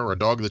somewhere, or a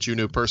dog that you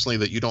knew personally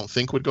that you don't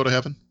think would go to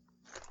heaven?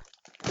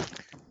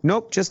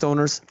 Nope. Just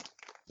owners.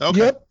 Okay.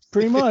 Yep,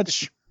 pretty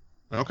much.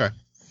 Okay.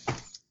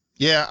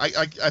 Yeah,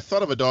 I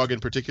thought of a dog in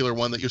particular,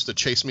 one that used to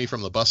chase me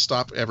from the bus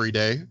stop every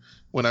day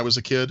when I was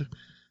a kid,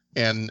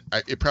 and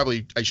I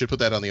should put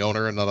that on the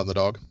owner and not on the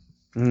dog.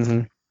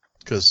 Mm-hmm.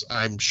 Because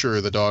I'm sure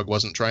the dog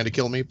wasn't trying to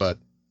kill me, but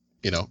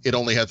it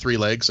only had 3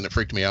 legs and it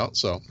freaked me out.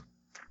 So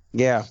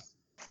yeah,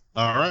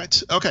 All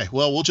right. Okay.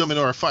 Well, we'll jump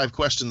into our 5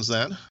 questions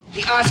then.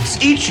 He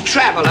asks each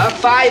traveler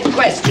 5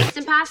 questions. It's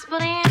impossible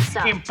to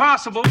answer.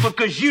 Impossible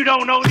because you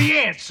don't know the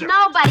answer.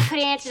 Nobody could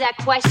answer that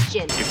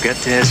question. You've got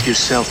to ask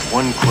yourself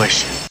one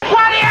question. What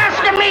are you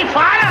asking me for?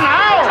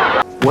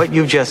 I don't know. What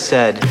you've just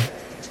said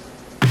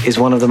is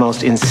one of the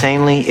most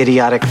insanely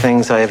idiotic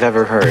things I have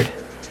ever heard.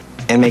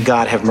 And may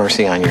God have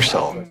mercy on your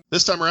soul.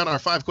 This time around, our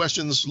 5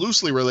 questions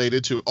loosely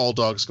related to All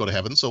Dogs Go to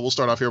Heaven. So we'll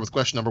start off here with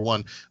question number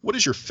 1. What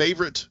is your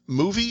favorite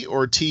movie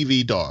or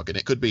TV dog? And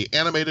it could be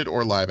animated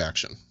or live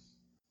action.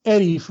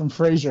 Eddie from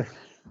Frasier.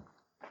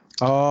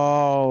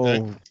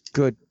 Oh,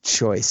 good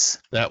choice.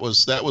 That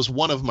was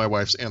one of my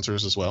wife's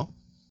answers as well.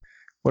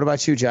 What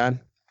about you, John?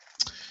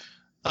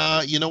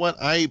 You know what?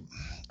 I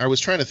was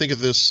trying to think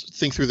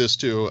through this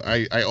too.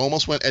 I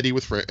almost went Eddie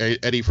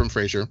Eddie from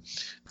Frasier.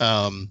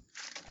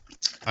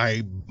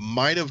 I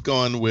might have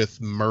gone with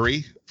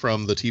Murray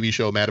from the TV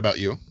show Mad About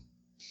You.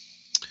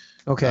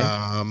 Okay.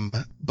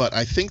 But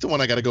I think the one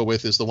I got to go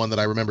with is the one that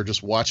I remember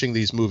just watching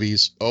these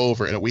movies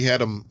over, and we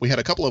had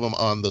a couple of them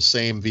on the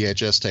same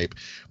VHS tape,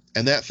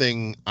 and that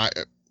thing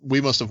we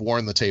must have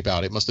worn the tape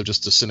out. It must have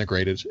just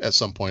disintegrated at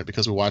some point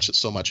because we watched it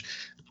so much.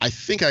 I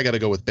think I got to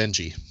go with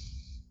Benji.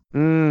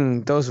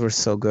 Those were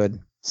so good.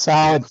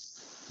 Solid.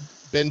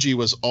 Benji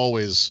was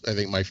always, I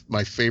think,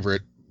 my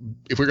favorite.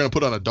 If we're going to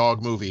put on a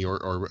dog movie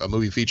or a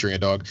movie featuring a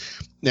dog.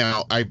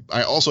 Now,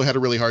 I also had a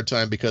really hard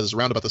time because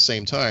around about the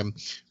same time,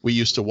 we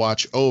used to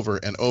watch over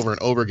and over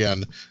and over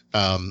again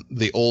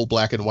the old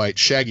black and white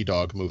Shaggy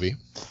Dog movie.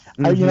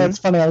 You know, it's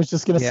funny. I was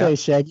just going to say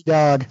Shaggy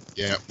Dog.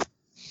 Yeah.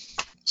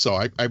 So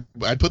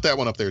I'd put that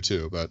one up there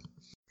too. But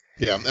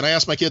yeah, and I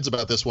asked my kids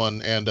about this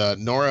one, and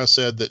Nora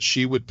said that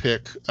she would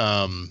pick,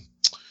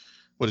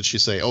 what did she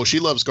say? Oh, she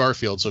loves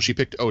Garfield, so she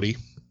picked Odie.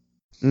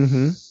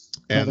 Mm-hmm.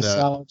 And a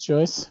solid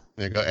choice.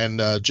 There you go.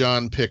 And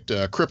John picked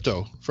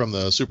Crypto from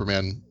the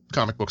Superman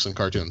comic books and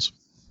cartoons.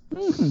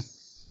 Mm-hmm.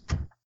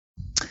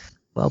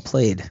 Well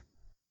played.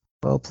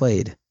 Well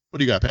played. What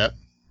do you got, Pat?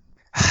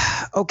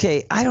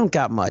 Okay, I don't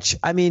got much.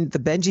 I mean, the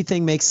Benji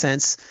thing makes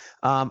sense.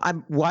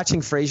 I'm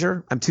watching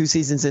Frasier. I'm 2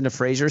 seasons into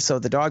Frasier, so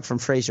the dog from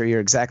Frasier,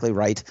 you're exactly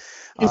right.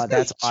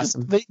 That's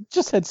awesome. They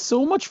just had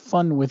so much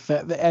fun with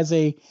that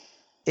they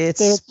had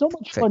so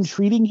much fun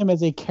treating him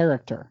as a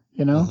character,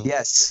 you know?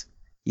 Yes.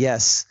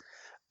 Yes.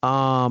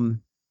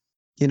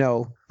 You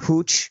know,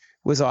 Hooch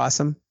was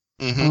awesome.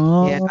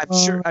 Mm-hmm. And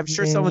I'm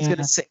sure someone's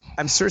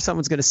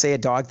gonna say a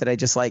dog that I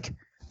just like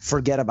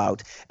forget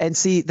about. And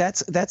see,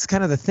 that's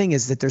kind of the thing,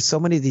 is that there's so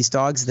many of these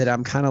dogs that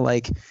I'm kind of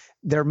like,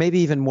 they're maybe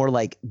even more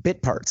like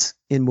bit parts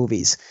in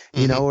movies,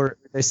 you know, or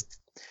there's,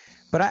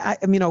 but I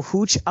mean, you know,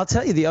 Hooch, I'll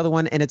tell you the other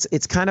one, and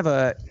it's kind of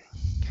a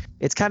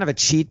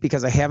cheat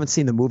because I haven't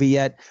seen the movie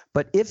yet.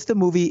 But if the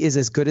movie is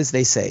as good as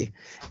they say,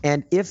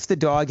 and if the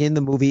dog in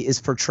the movie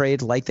is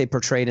portrayed like they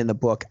portrayed in the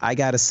book, I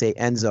got to say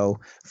Enzo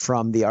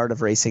from The Art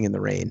of Racing in the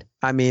Rain.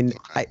 I mean,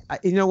 I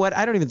you know what?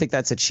 I don't even think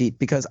that's a cheat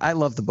because I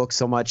love the book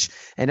so much,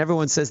 and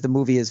everyone says the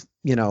movie is,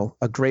 you know,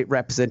 a great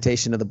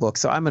representation of the book.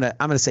 So I'm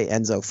gonna say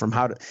Enzo from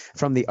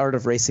The Art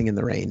of Racing in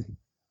the Rain.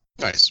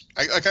 Nice.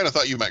 I kind of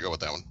thought you might go with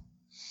that one.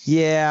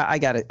 Yeah, I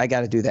got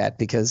to do that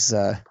because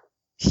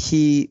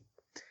he's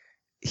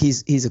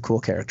a cool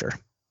character.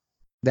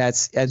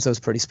 Enzo's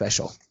pretty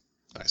special.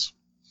 Nice.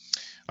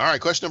 All right,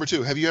 question number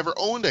 2. Have you ever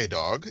owned a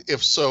dog?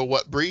 If so,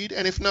 what breed?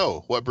 And if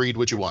no, what breed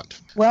would you want?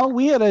 Well,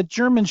 we had a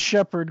German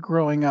Shepherd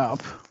growing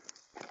up.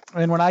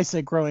 And when I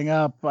say growing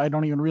up, I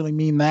don't even really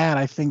mean that.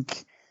 I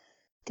think,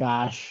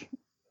 gosh,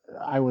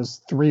 I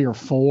was 3 or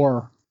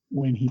 4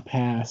 when he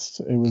passed.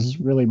 It was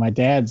really my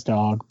dad's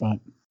dog,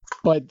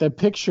 but the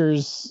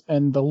pictures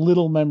and the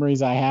little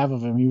memories I have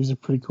of him, he was a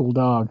pretty cool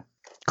dog.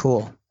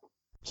 Cool.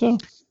 So,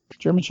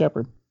 German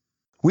Shepherd.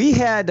 We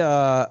had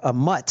a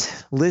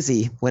mutt,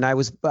 Lizzie, when I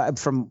was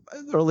from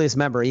earliest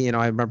memory. You know,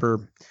 I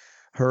remember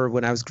her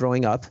when I was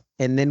growing up.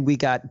 And then we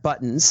got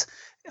Buttons,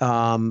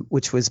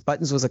 which was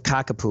a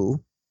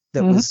cockapoo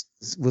that was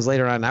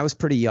later on. I was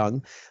pretty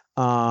young.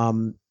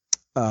 And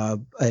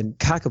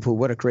cockapoo,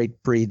 what a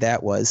great breed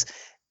that was.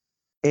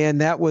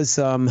 And that was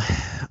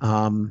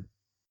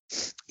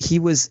he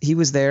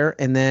was there.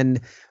 And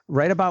then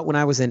right about when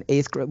I was in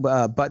 8th grade,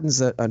 Buttons,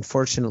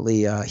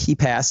 unfortunately, he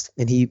passed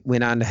and he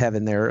went on to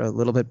heaven there a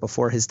little bit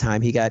before his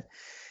time. He got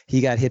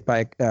hit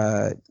by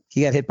a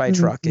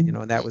truck, and, you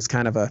know, and that was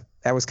kind of a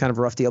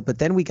rough deal. But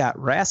then we got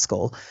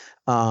Rascal,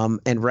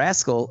 and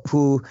Rascal,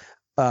 who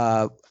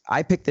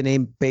I picked the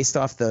name based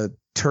off the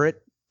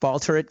ball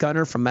turret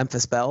gunner from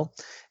Memphis Belle.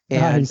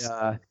 And,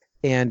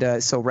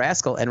 nice. So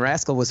Rascal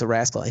was a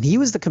rascal, and he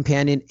was the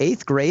companion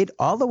 8th grade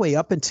all the way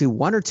up into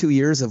 1 or 2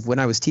 years of when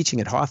I was teaching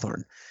at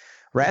Hawthorne.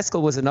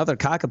 Rascal was another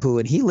cockapoo,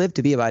 and he lived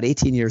to be about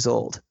 18 years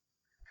old.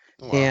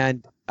 Wow.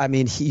 And I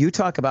mean, you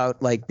talk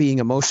about like being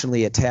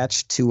emotionally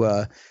attached to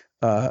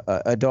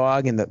a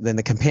dog, and then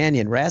the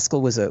companion.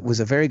 Rascal was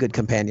a very good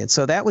companion.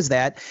 So that was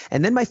that.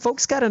 And then my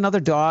folks got another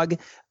dog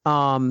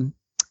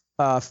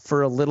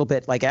for a little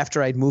bit, like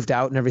after I'd moved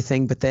out and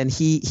everything. But then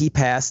he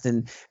passed,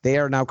 and they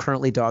are now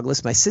currently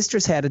dogless. My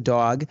sisters had a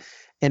dog,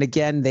 And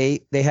again,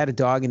 they had a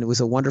dog, and it was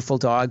a wonderful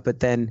dog. But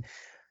then,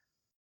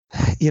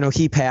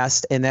 he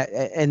passed, and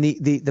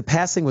the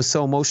passing was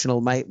so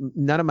emotional.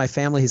 None of my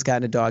family has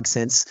gotten a dog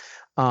since.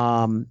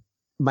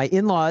 My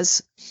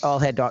in-laws all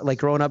had dogs. Like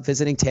growing up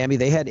visiting Tammy,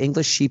 they had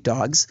English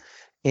sheepdogs.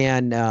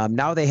 And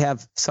now they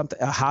have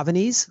a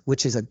Havanese,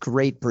 which is a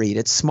great breed.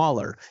 It's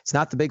smaller. It's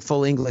not the big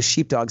full English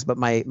sheepdogs, but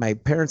my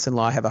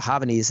parents-in-law have a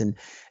Havanese,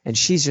 and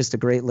she's just a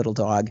great little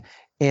dog.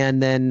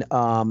 And then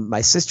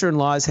my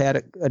sister-in-law's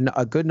had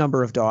a good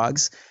number of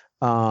dogs,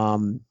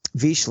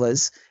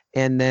 Vizslas.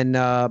 And then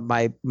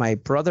my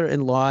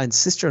brother-in-law and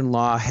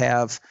sister-in-law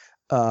have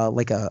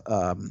like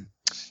a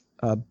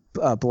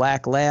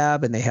black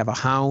lab, and they have a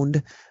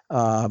hound,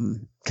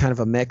 kind of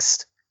a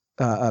mixed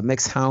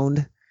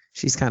hound.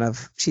 She's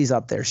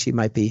up there. She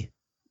might be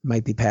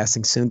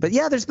passing soon. But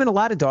yeah, there's been a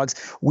lot of dogs.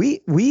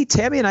 We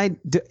Tammy and I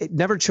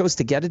never chose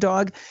to get a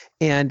dog,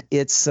 and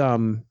it's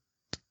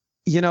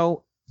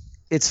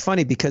it's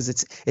funny because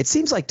it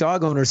seems like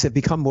dog owners have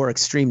become more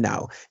extreme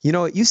now.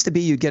 It used to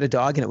be you'd get a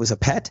dog and it was a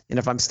pet, and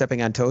if I'm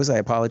stepping on toes, I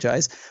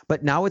apologize.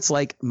 But now it's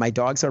like my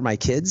dogs are my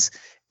kids,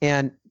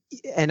 and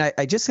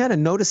I just kind of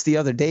noticed the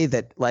other day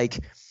that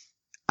like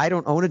I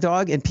don't own a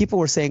dog, and people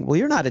were saying, well,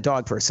 you're not a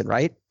dog person,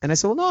 right? And I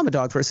said, well, no, I'm a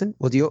dog person.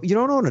 Well, you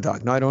don't own a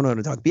dog? No, I don't own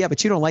a dog. But yeah,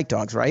 but you don't like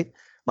dogs, right? I'm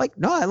like,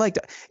 no, I like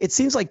dogs. It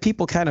seems like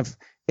people kind of,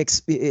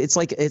 it's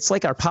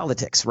like our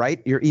politics, right?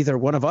 You're either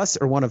one of us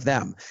or one of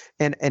them.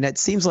 And it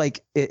seems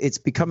like it's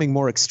becoming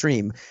more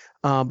extreme.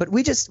 But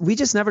we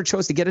just never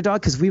chose to get a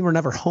dog because we were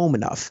never home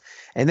enough.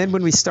 And then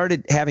when we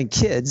started having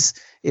kids,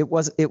 it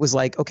was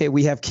like, okay,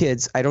 we have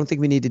kids. I don't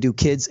think we need to do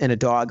kids and a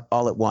dog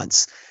all at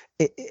once.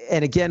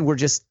 And again, we're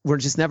just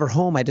never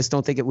home. I just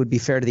don't think it would be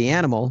fair to the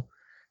animal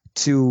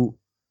to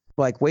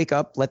like wake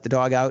up, let the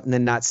dog out, and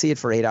then not see it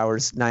for 8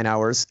 hours, 9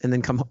 hours, and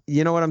then come home.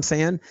 You know what I'm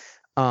saying?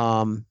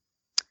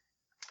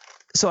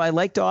 So I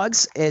like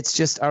dogs. It's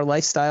just our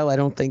lifestyle, I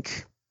don't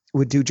think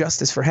would do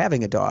justice for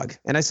having a dog.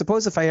 And I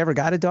suppose if I ever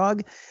got a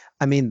dog,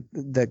 I mean,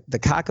 the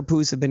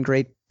Cockapoos have been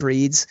great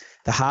breeds.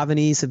 The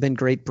Havanese have been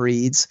great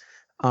breeds.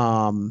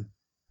 I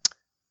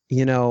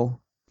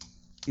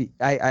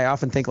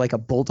often think like a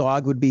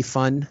bulldog would be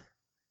fun.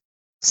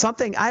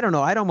 Something, I don't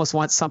know. I'd almost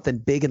want something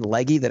big and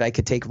leggy that I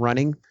could take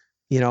running,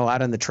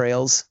 out on the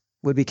trails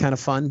would be kind of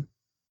fun.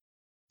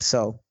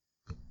 So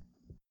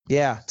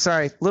yeah,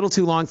 sorry, a little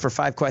too long for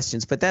 5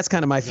 questions, but that's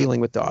kind of my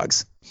feeling with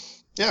dogs.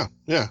 Yeah.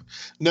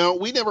 No,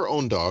 we never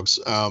owned dogs.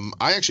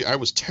 I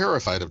was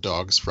terrified of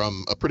dogs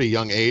from a pretty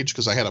young age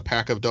because I had a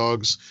pack of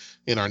dogs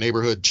in our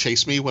neighborhood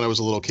chase me when I was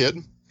a little kid.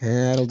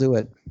 Yeah, that'll do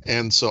it.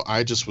 And so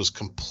I just was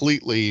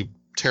completely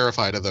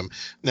terrified of them.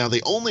 Now,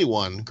 the only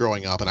one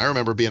growing up, and I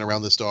remember being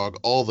around this dog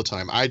all the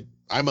time, I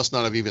must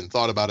not have even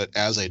thought about it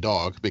as a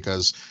dog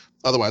because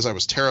otherwise I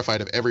was terrified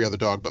of every other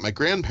dog. But my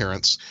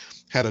grandparents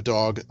had a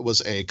dog, it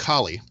was a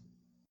collie.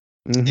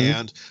 Mm-hmm.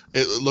 And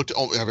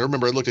I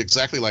remember it looked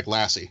exactly like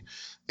Lassie,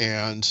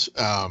 and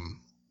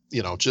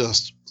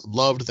just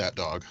loved that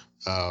dog.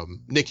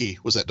 Nikki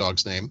was that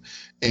dog's name,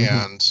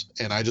 and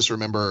mm-hmm. and I just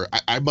remember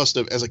I must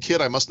have, as a kid,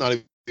 I must not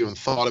have even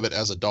thought of it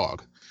as a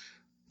dog,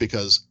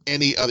 because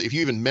if you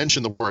even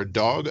mention the word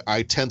dog,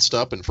 I tensed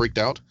up and freaked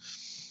out.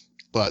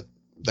 But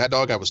that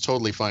dog I was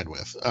totally fine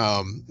with.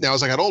 Now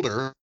as I got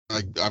older,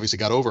 I obviously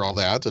got over all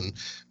that, and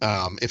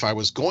if I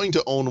was going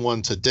to own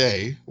one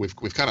today, we're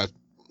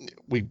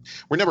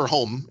never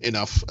home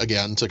enough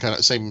again to kind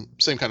of same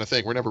kind of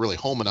thing. We're never really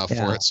home enough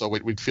for it. So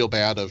we'd feel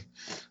bad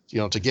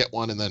to get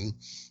one and then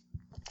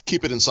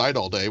keep it inside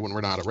all day when we're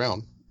not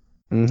around.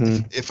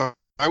 Mm-hmm. If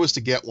I was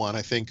to get one,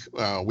 I think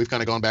we've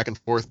kind of gone back and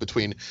forth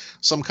between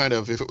some kind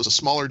of, if it was a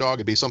smaller dog,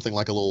 it'd be something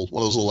like one of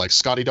those little like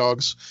Scotty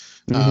dogs.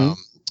 Mm-hmm.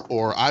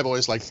 Or I've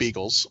always liked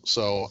beagles.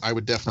 So I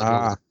would definitely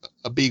go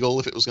a beagle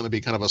if it was going to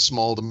be kind of a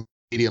small to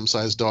medium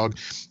sized dog.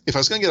 If I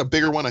was going to get a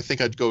bigger one, I think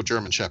I'd go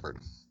German Shepherd.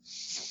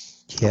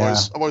 Yeah.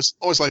 I've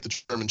always liked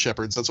the German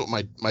Shepherds. That's what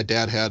my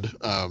dad had,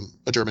 a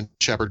German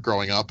Shepherd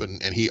growing up,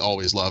 and he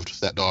always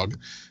loved that dog.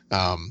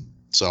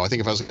 So I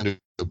think if I was going to do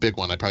a big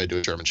one, I'd probably do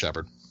a German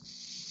Shepherd.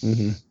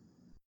 Mm-hmm.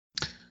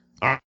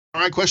 All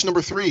right, question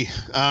number 3.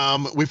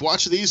 We've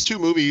watched these 2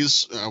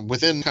 movies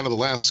within kind of the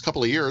last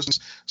couple of years.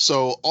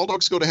 So All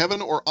Dogs Go to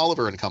Heaven or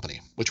Oliver and Company?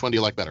 Which one do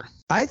you like better?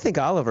 I think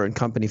Oliver and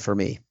Company for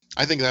me.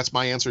 I think that's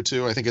my answer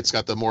too. I think it's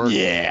got the more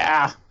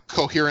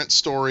coherent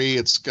story.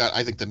 It's got,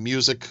 I think the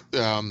music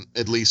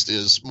at least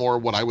is more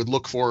what I would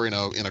look for in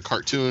a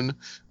cartoon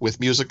with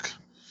music.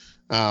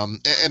 And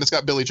it's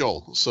got Billy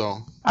Joel. So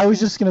I was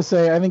just going to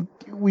say, I think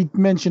we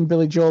mentioned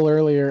Billy Joel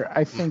earlier.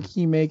 I think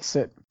he makes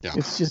it. Yeah.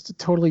 It's just a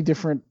totally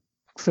different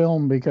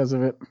film because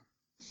of it.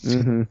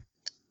 Mm-hmm.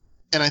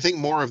 And I think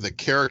more of the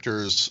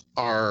characters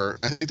are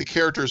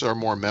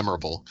more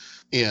memorable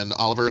in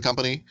Oliver and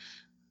Company.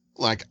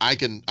 Like I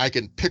can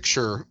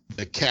picture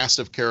the cast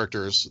of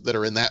characters that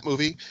are in that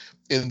movie.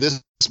 In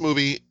this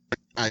movie,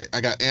 I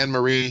got Anne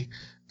Marie,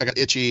 I got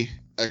Itchy,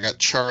 I got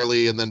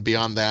Charlie, and then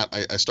beyond that,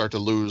 I start to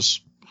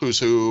lose who's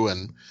who,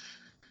 and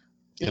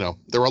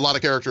there were a lot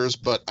of characters,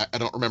 but I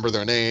don't remember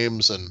their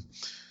names, and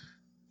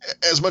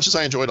as much as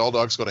I enjoyed All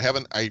Dogs Go to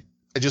Heaven, I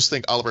just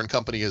think Oliver and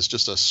Company is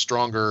just a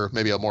stronger,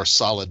 maybe a more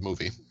solid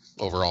movie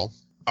overall.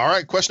 All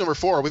right, question number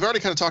 4. We've already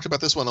kind of talked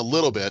about this one a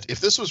little bit. If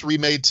this was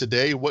remade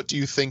today, what do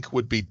you think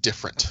would be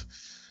different?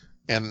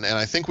 And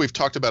I think we've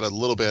talked about it a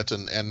little bit,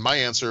 and my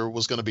answer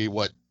was going to be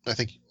what I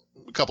think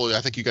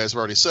you guys have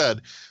already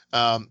said.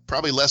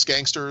 Probably less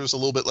gangsters, a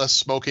little bit less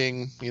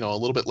smoking, a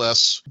little bit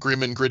less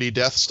grim and gritty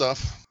death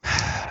stuff.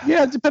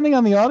 Yeah, depending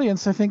on the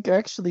audience, I think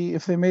actually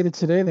if they made it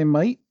today, they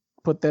might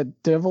put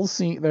that devil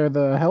scene or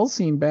the hell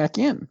scene back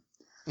in.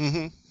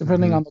 Mm-hmm.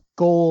 Depending on the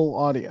goal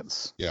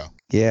audience. Yeah.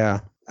 Yeah,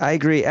 I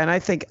agree. And I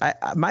think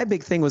my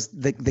big thing was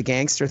the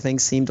gangster thing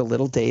seemed a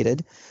little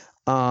dated.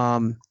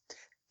 I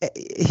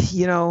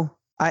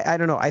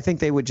don't know. I think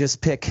they would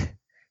just pick,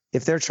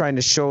 if they're trying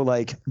to show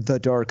like the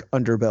dark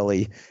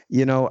underbelly,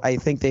 I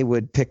think they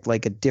would pick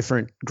like a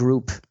different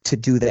group to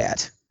do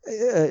that,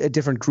 a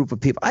different group of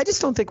people. I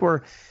just don't think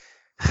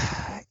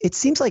it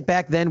seems like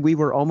back then we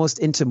were almost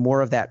into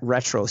more of that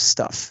retro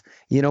stuff.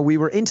 We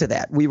were into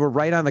that. We were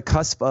right on the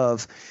cusp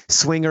of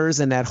swingers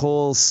and that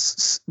whole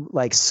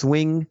like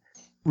swing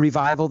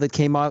revival that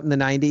came out in the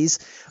 90s.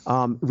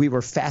 We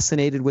were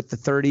fascinated with the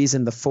 30s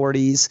and the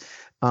 40s.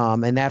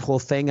 And that whole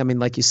thing, I mean,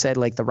 like you said,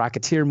 like the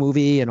Rocketeer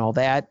movie and all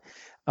that,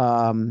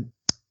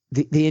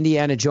 the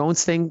Indiana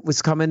Jones thing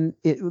was coming.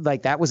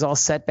 Like that was all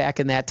set back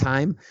in that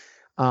time.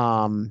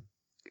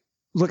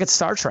 Look at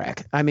Star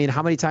Trek. I mean,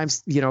 how many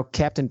times,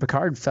 Captain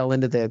Picard fell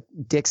into the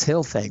Dix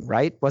Hill thing,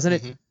 right? Wasn't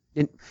it?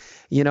 And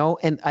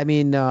I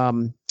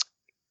mean,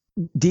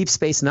 Deep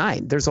Space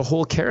Nine, there's a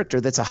whole character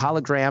that's a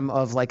hologram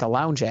of like a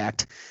lounge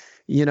act.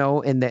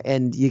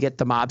 And you get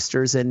the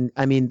mobsters, and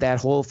I mean that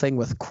whole thing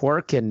with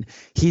Quark, and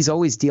he's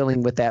always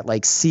dealing with that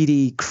like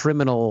seedy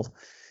criminal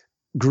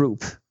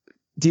group.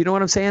 Do you know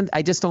what I'm saying?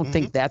 I just don't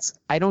think that's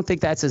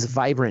as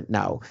vibrant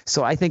now.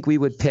 So I think we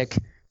would pick,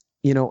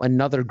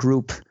 another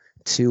group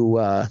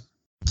to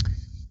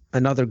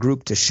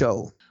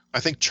show. I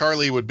think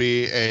Charlie would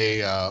be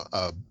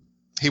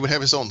he would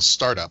have his own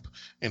startup,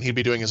 and he'd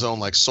be doing his own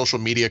like social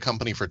media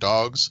company for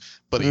dogs,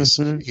 but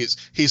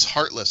he's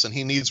heartless and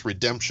he needs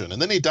redemption,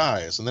 and then he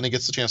dies, and then he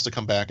gets the chance to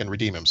come back and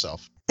redeem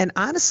himself. And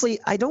honestly,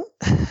 I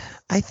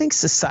think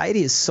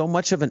society is so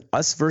much of an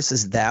us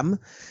versus them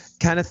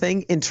kind of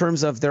thing, in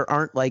terms of there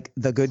aren't like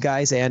the good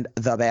guys and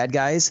the bad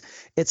guys.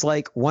 It's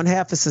like one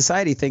half of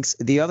society thinks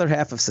the other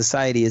half of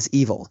society is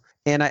evil.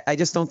 And I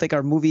just don't think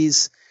our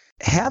movies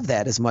have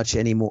that as much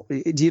anymore.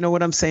 Do you know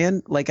what I'm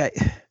saying? Like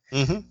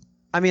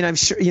I mean, I'm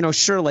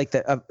sure like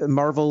the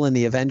Marvel and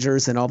the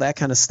Avengers and all that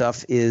kind of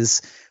stuff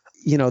is,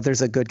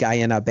 there's a good guy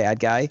and a bad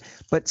guy,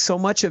 but so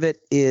much of it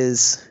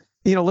is,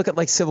 look at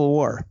like Civil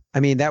War. I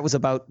mean, that was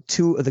about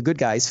two of the good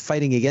guys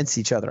fighting against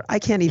each other. I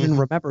can't even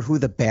remember who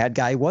the bad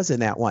guy was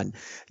in that one.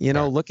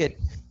 Look at,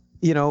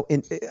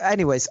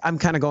 anyways, I'm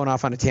kind of going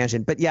off on a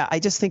tangent, but yeah, I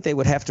just think they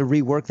would have to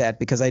rework that,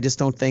 because I just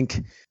don't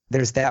think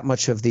there's that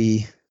much of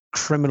the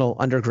criminal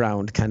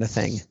underground kind of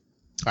thing.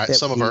 All right,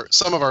 some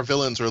of our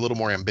villains are a little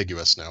more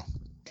ambiguous now.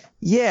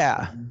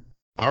 Yeah.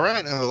 All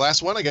right, and the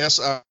last one, I guess.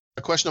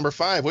 Question number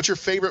 5: what's your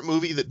favorite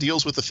movie that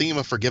deals with the theme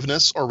of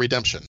forgiveness or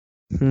redemption?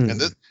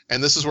 And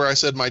this is where I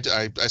said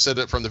I said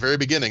it from the very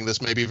beginning. This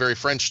may be very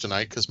French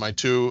tonight, because my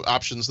 2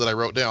 options that I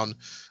wrote down,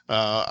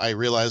 I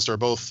realized are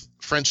both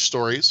French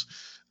stories.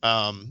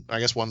 I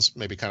guess one's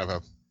maybe kind of a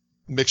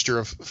mixture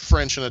of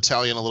French and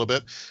Italian a little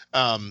bit.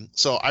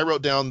 So I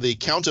wrote down The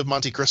Count of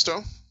Monte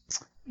Cristo.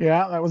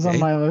 Yeah, that was on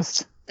my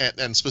list.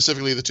 And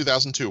specifically the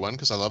 2002 one,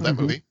 because I love that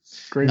movie.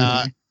 Great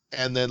movie.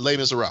 And then Les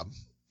Miserables.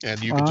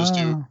 And you can just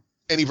do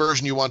any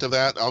version you want of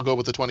that. I'll go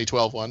with the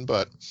 2012 one,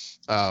 but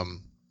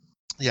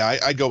yeah,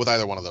 I'd go with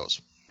either one of those.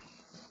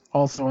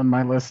 Also on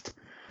my list.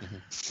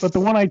 But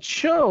the one I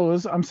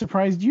chose, I'm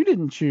surprised you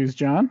didn't choose,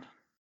 John.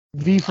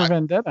 V for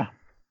Vendetta.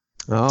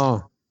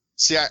 Oh.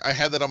 See, I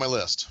had that on my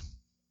list.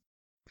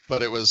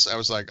 But I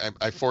was like,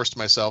 I forced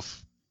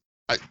myself.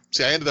 I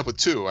ended up with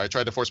 2. I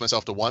tried to force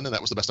myself to 1, and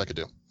that was the best I could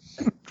do.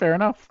 Fair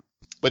enough.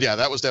 But yeah,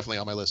 that was definitely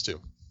on my list too.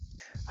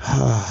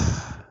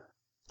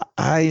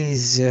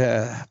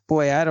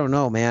 Boy, I don't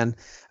know, man.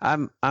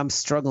 I'm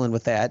struggling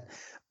with that.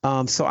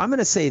 So I'm going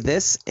to say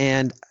this,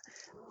 and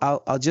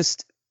I'll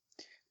just,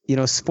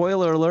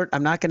 spoiler alert.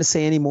 I'm not going to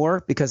say any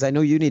more, because I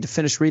know you need to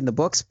finish reading the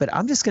books, but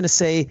I'm just going to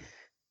say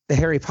the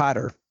Harry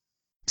Potter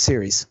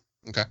series.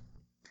 Okay.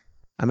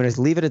 I'm going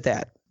to leave it at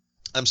that.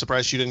 I'm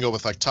surprised you didn't go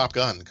with like Top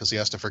Gun, because he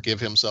has to forgive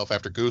himself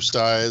after Goose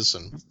dies.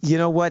 And you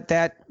know what?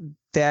 That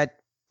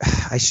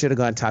I should have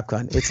gone Top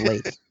Gun. It's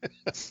late.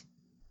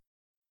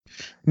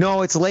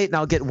 No, it's late, and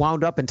I'll get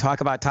wound up and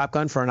talk about Top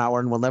Gun for an hour,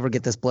 and we'll never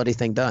get this bloody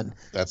thing done.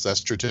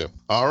 That's true too.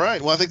 All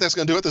right. Well, I think that's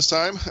going to do it this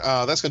time.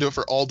 That's going to do it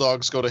for All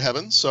Dogs Go to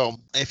Heaven. So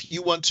if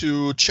you want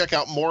to check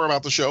out more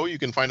about the show, you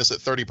can find us at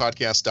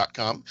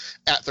 30podcast.com,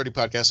 at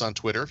 30podcast on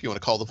Twitter. If you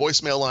want to call the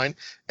voicemail line,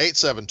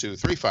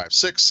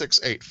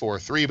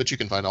 872-356-6843. But you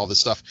can find all this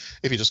stuff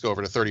if you just go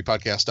over to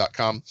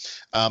 30podcast.com.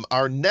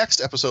 Our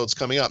next episode's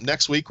coming up.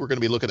 Next week, we're going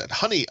to be looking at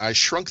Honey, I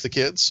Shrunk the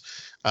Kids.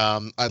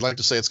 I'd like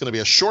to say it's going to be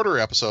a shorter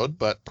episode,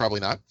 but probably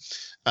not.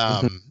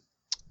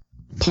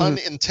 Pun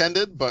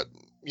intended, but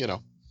you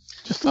know,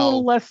 just a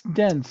little less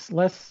dense,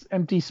 less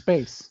empty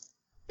space.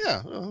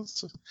 Yeah,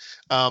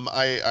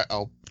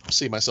 I'll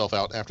see myself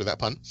out after that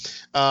pun.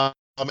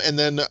 And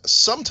then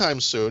sometime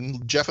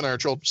soon, Jeff and I are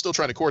still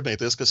trying to coordinate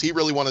this because he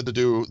really wanted to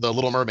do the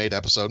Little Mermaid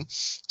episode.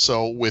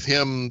 So with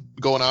him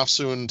going off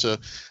soon to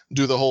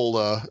do the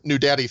whole new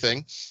daddy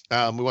thing,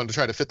 we wanted to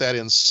try to fit that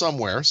in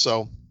somewhere.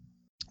 So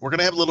we're going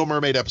to have a Little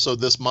Mermaid episode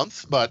this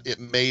month, but it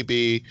may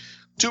be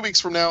 2 weeks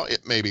from now.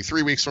 It may be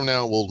 3 weeks from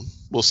now.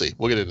 We'll see.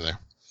 We'll get it in there.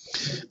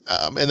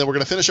 And then we're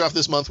going to finish off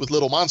this month with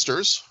Little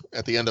Monsters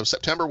at the end of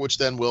September, which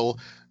then will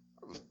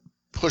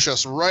push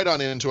us right on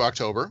into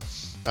October.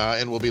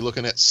 And we'll be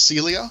looking at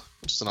Celia,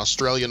 which is an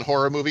Australian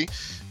horror movie,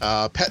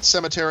 Pet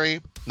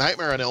Sematary,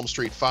 Nightmare on Elm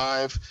Street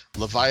 5,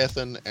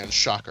 Leviathan, and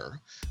Shocker.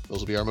 Those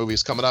will be our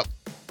movies coming up.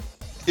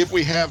 If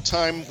we have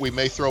time, we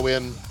may throw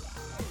in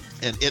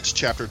an It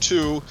Chapter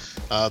 2,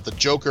 The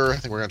Joker. I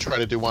think we're going to try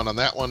to do one on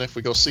that one if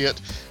we go see it.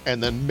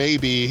 And then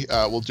maybe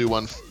we'll do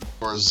one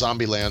for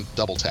Zombieland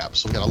Double Tap.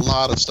 So we've got a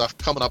lot of stuff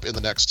coming up in the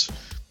next,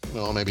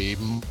 maybe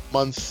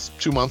month,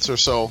 2 months or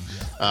so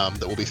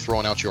that will be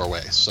thrown out your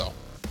way. So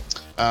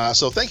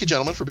thank you,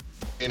 gentlemen, for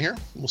being here.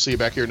 We'll see you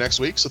back here next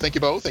week. So thank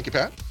you, Bo. Thank you,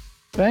 Pat.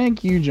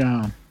 Thank you,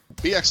 John.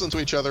 Be excellent to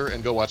each other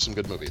and go watch some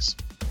good movies.